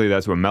suppose really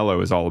that's what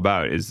Mellow is all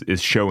about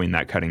is showing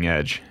that cutting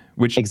edge.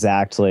 Which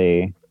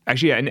exactly.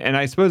 Actually, and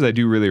I suppose I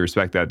do really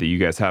respect that you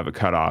guys have a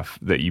cutoff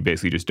that you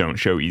basically just don't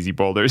show easy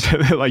boulders.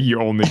 Like you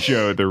only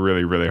show the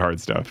really, really hard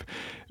stuff.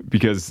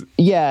 Because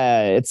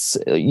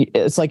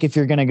it's like if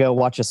you're going to go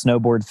watch a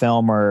snowboard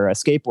film or a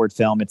skateboard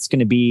film, it's going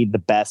to be the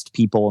best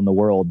people in the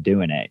world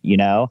doing it, you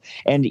know?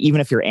 And even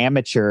if you're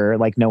amateur,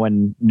 like no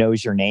one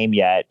knows your name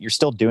yet, you're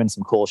still doing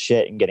some cool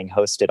shit and getting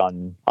hosted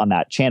on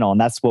that channel. And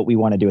that's what we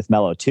want to do with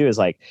Mellow too, is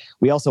like,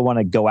 we also want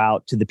to go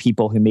out to the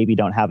people who maybe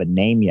don't have a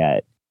name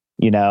yet,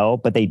 you know,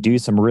 but they do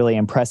some really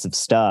impressive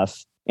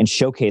stuff and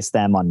showcase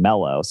them on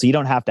Mellow. So you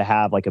don't have to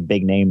have like a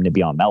big name to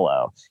be on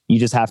Mellow. You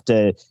just have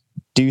to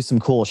do some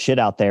cool shit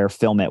out there,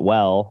 film it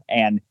well.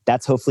 And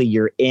that's hopefully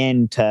you're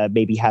into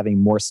maybe having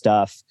more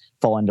stuff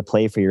fall into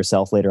play for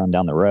yourself later on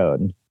down the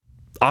road.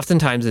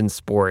 Oftentimes in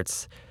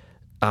sports,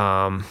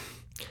 the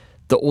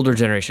older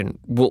generation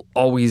will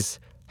always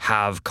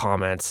have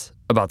comments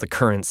about the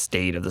current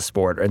state of the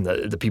sport and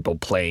the people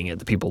playing it,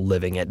 the people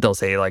living it. They'll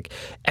say like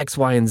X,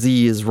 Y, and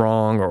Z is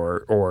wrong,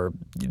 or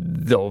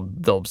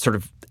they'll sort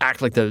of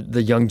act like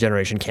the young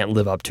generation can't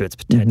live up to its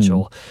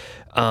potential.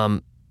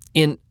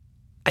 And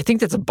I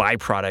think that's a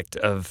byproduct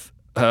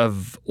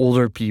of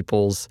older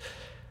people's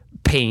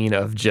pain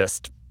of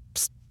just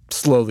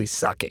slowly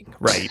sucking,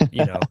 right?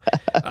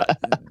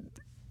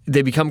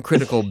 They become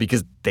critical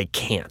because they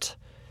can't.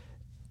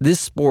 This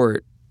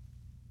sport,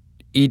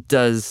 it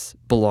does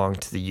belong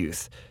to the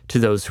youth, to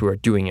those who are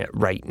doing it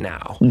right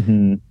now.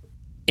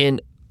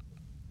 And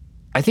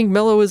I think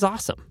Mellow is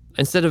awesome.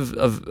 Instead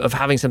of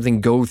having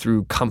something go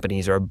through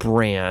companies or a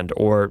brand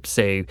or,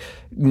 say,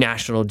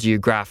 National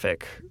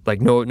Geographic,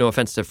 like no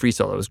offense to Free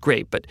Solo, it was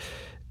great, but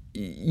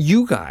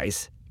you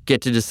guys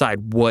get to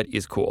decide what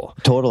is cool.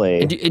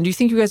 Totally. And do you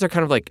think you guys are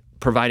kind of like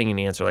providing an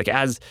answer? Like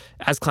as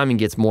climbing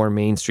gets more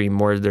mainstream,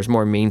 there's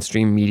more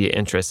mainstream media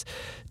interests,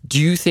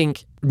 do you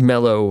think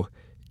Mellow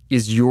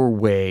is your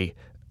way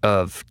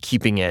of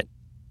keeping it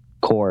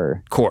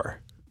core?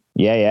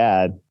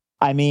 Yeah.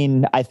 I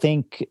mean, I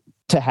think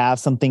to have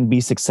something be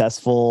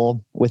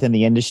successful within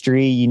the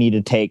industry, you need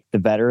to take the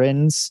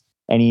veterans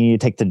and you need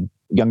to take the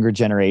younger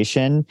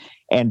generation,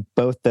 and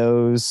both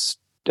those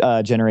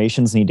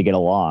generations need to get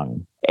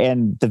along.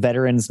 And the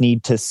veterans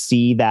need to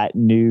see that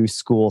new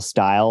school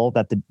style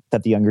that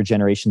the younger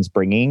generation's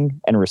bringing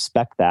and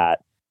respect that.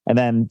 And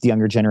then the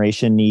younger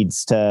generation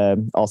needs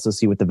to also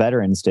see what the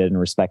veterans did and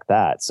respect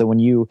that. So when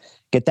you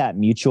get that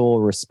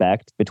mutual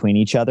respect between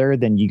each other,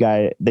 then you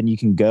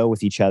can go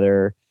with each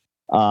other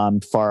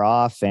far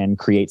off and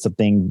create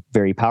something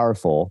very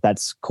powerful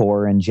that's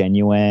core and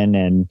genuine.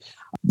 And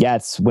yeah,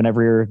 it's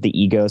whenever the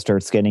ego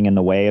starts getting in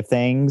the way of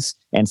things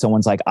and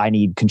someone's like, I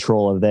need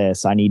control of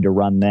this, I need to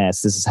run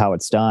this is how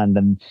it's done,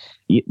 then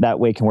that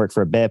way can work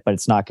for a bit, but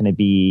it's not going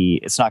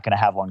to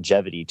have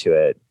longevity to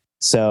it.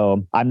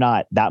 So I'm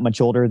not that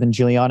much older than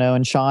Giuliano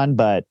and Sean,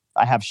 but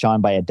I have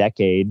Sean by a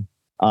decade.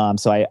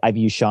 So I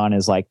view Sean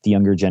as like the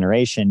younger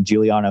generation.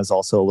 Giuliano is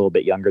also a little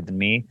bit younger than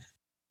me.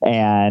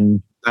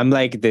 And I'm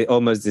like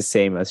almost the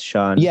same as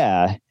Sean.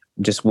 Yeah.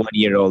 Just 1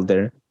 year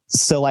older.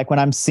 So like when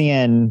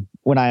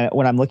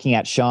I'm looking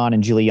at Sean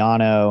and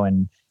Giuliano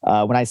and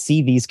when I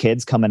see these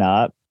kids coming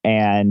up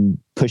and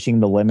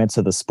pushing the limits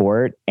of the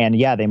sport, and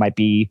yeah,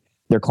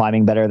 they're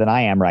climbing better than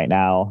I am right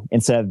now.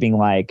 Instead of being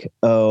like,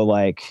 oh,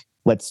 like,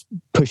 let's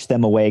push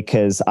them away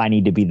because I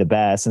need to be the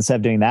best. Instead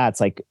of doing that,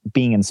 it's like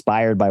being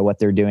inspired by what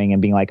they're doing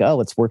and being like, oh,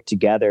 let's work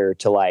together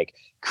to like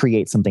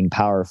create something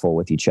powerful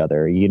with each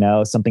other,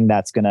 something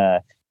that's going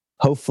to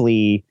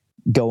hopefully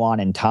go on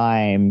in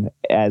time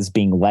as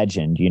being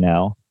legend,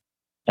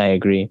 I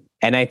agree.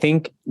 And I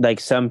think like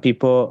some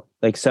people,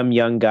 like some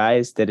young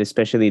guys that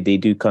especially they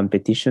do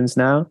competitions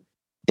now,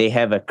 they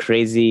have a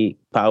crazy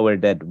power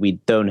that we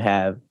don't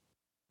have.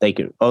 Like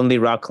only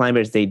rock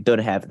climbers, they don't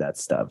have that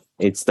stuff.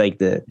 It's like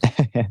the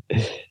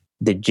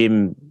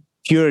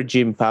pure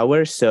gym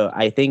power. So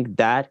I think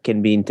that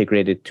can be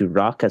integrated to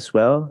rock as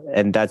well.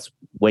 And that's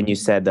when you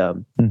said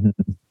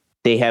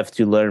they have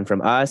to learn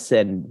from us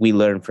and we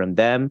learn from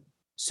them.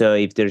 So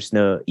if there's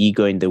no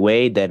ego in the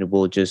way, then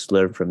we'll just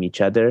learn from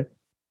each other.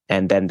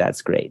 And then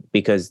that's great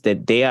because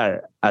they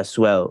are as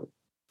well,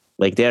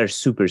 like they are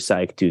super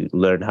psyched to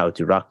learn how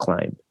to rock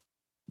climb.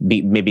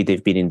 Maybe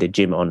they've been in the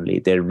gym only.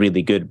 They're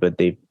really good, but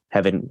they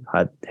haven't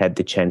had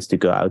the chance to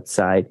go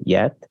outside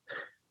yet.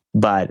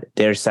 But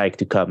they're psyched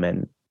to come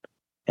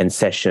and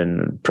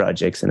session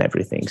projects and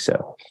everything.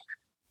 So,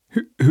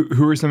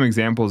 who are some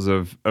examples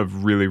of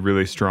really,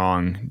 really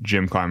strong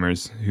gym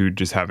climbers who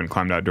just haven't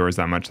climbed outdoors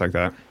that much like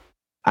that?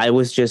 I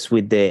was just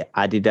with the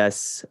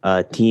Adidas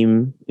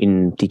team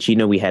in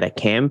Ticino. We had a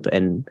camp,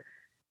 and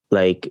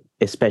like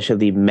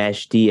especially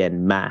Meshdi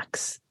and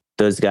Max,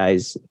 those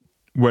guys.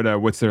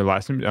 What's their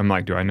last name? I'm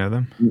like, do I know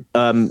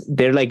them?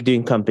 They're like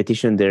doing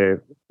competition.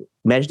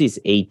 Meshdi is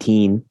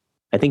 18.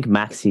 I think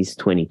Max is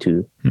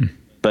 22.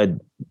 But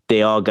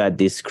they all got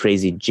this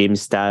crazy gym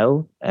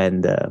style,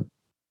 and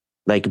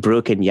like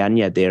Brooke and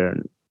Yanya,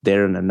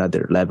 they're on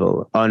another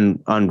level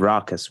on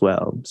rock as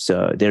well.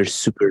 So they're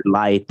super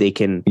light. They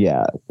can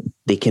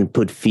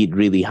put feet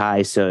really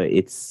high. So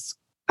it's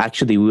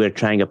actually, we were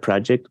trying a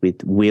project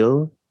with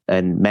Will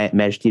and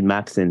Meshdi,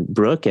 Max, and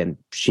Brooke, and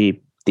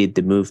she did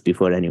the move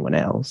before anyone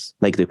else,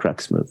 like the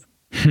crux move,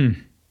 and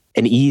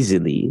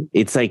easily.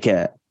 It's like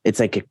a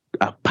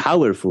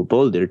powerful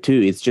boulder too.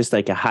 It's just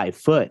like a high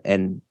foot,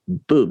 and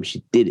boom,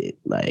 she did it.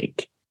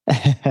 Like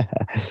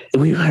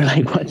we were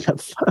like, what the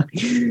fuck?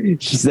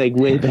 She's like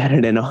way better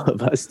than all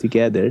of us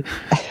together.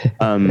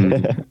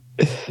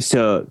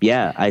 So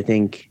yeah, I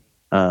think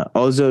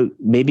also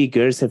maybe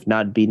girls have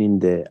not been in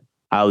the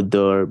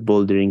outdoor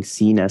bouldering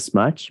scene as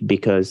much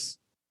because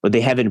or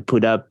they haven't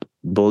put up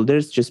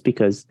boulders just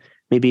because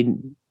maybe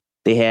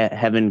they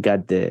haven't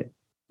got the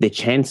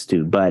chance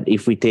to. But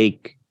if we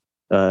take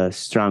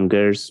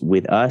strongers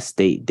with us,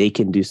 they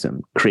can do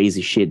some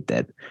crazy shit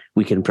that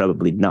we can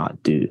probably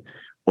not do,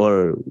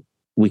 or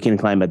we can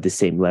climb at the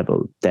same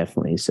level,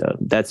 definitely. So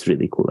that's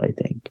really cool, I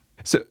think.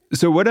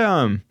 So what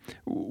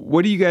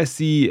do you guys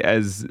see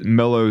as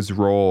Mellow's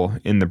role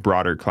in the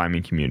broader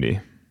climbing community?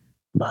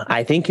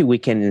 I think we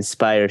can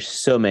inspire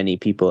so many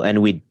people,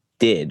 and we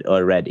did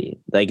already.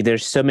 Like,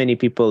 there's so many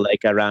people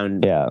like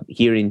around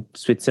here in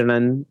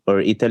Switzerland or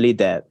Italy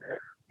that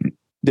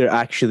they're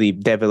actually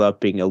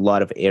developing a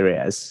lot of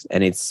areas,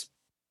 and it's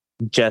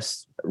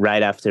just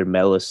right after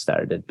Mellow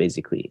started,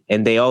 basically.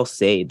 And they all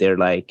say they're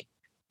like,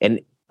 and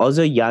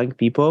also young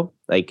people,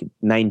 like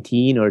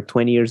 19 or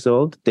 20 years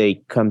old, they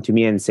come to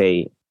me and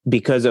say,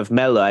 because of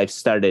Mellow, I've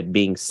started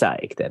being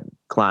psyched and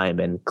climb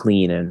and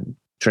clean and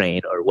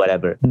train or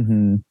whatever.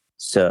 Mm-hmm.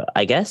 So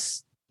I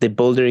guess the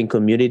bouldering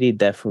community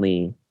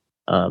definitely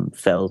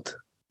felt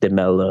the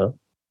Mellow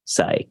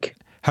psych.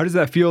 How does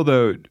that feel,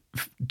 though,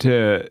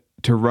 to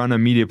run a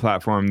media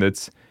platform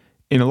that's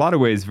in a lot of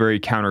ways very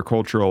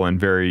countercultural and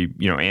very,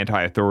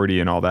 anti-authority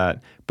and all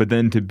that, but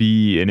then to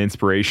be an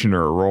inspiration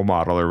or a role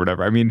model or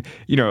whatever? I mean,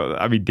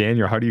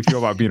 Daniel, how do you feel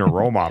about being a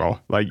role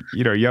model? Like,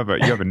 you have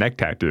a neck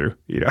tattoo,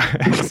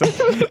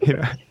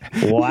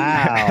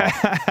 Wow.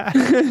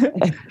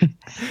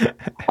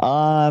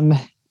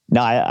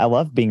 No, I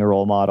love being a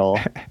role model.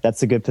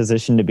 That's a good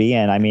position to be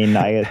in. I mean,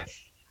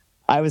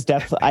 I was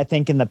definitely, I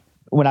think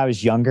when I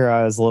was younger,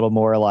 I was a little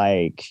more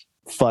like,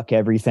 fuck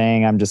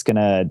everything. I'm just going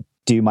to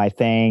do my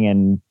thing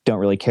and don't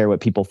really care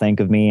what people think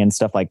of me and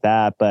stuff like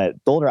that. But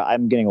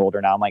I'm getting older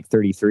now. I'm like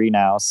 33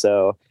 now.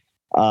 So,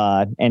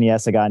 and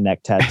yes, I got a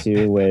neck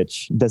tattoo,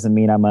 which doesn't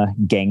mean I'm a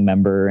gang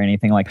member or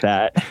anything like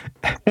that.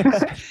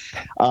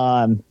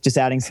 Just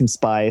adding some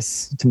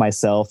spice to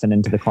myself and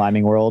into the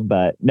climbing world.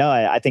 But no,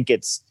 I think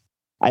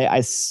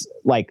I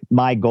like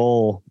my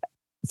goal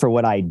for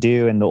what I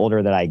do, and the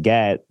older that I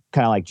get,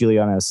 kind of like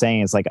Juliana was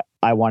saying, it's like,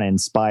 I want to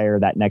inspire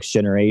that next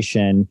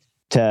generation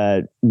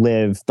to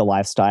live the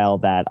lifestyle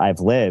that I've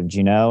lived,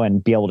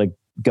 and be able to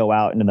go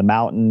out into the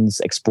mountains,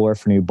 explore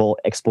new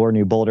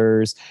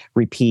boulders,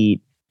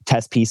 repeat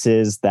test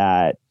pieces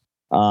that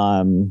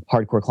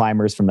hardcore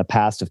climbers from the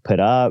past have put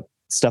up,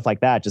 stuff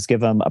like that. Just give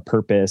them a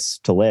purpose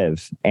to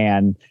live.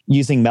 And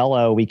using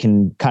Mellow, we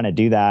can kind of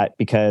do that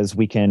because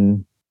we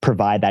can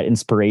provide that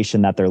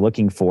inspiration that they're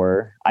looking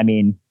for. I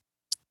mean,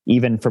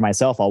 even for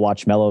myself, I'll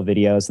watch Mellow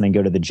videos and then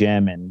go to the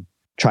gym and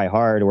try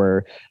hard,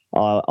 or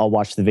I'll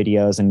watch the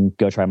videos and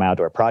go try my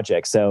outdoor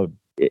projects. So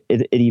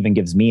it even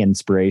gives me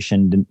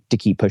inspiration to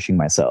keep pushing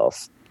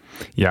myself.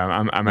 Yeah,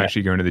 I'm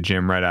actually going to the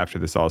gym right after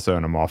this also,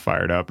 and I'm all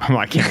fired up.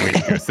 I can't wait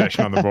to go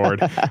session on the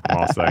board. I'm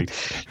all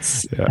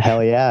psyched. Yeah.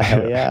 Hell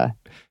yeah.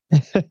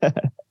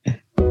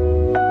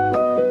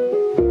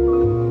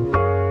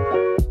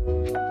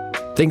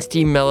 Thanks,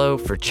 Team Mellow,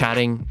 for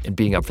chatting and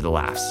being up for the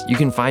laughs. You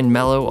can find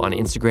Mellow on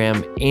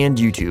Instagram and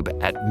YouTube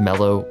at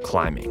Mellow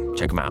Climbing.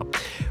 Check them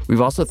out.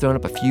 We've also thrown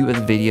up a few of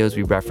the videos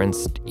we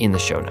referenced in the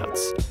show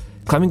notes.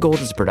 Climbing Gold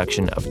is a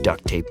production of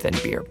Duct Tape Then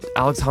Beer.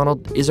 Alex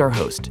Honnold is our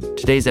host.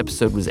 Today's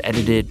episode was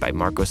edited by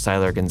Marco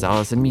Seiler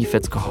Gonzalez and me,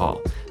 Fitz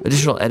Cahal.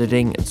 Additional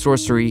editing and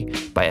sorcery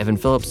by Evan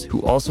Phillips,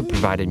 who also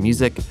provided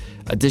music.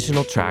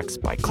 Additional tracks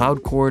by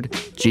Cloud Chord,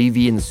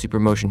 JV and the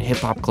Supermotion Hip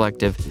Hop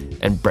Collective,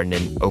 and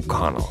Brendan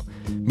O'Connell.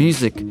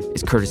 Music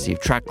is courtesy of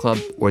Track Club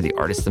or the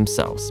artists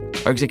themselves.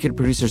 Our executive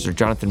producers are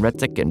Jonathan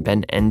Retzik and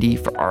Ben Endy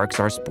for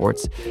RXR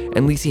Sports,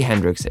 and Lisi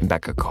Hendricks and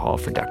Becca Call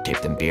for Duct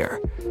Tape Then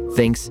Beer.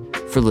 Thanks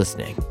for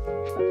listening.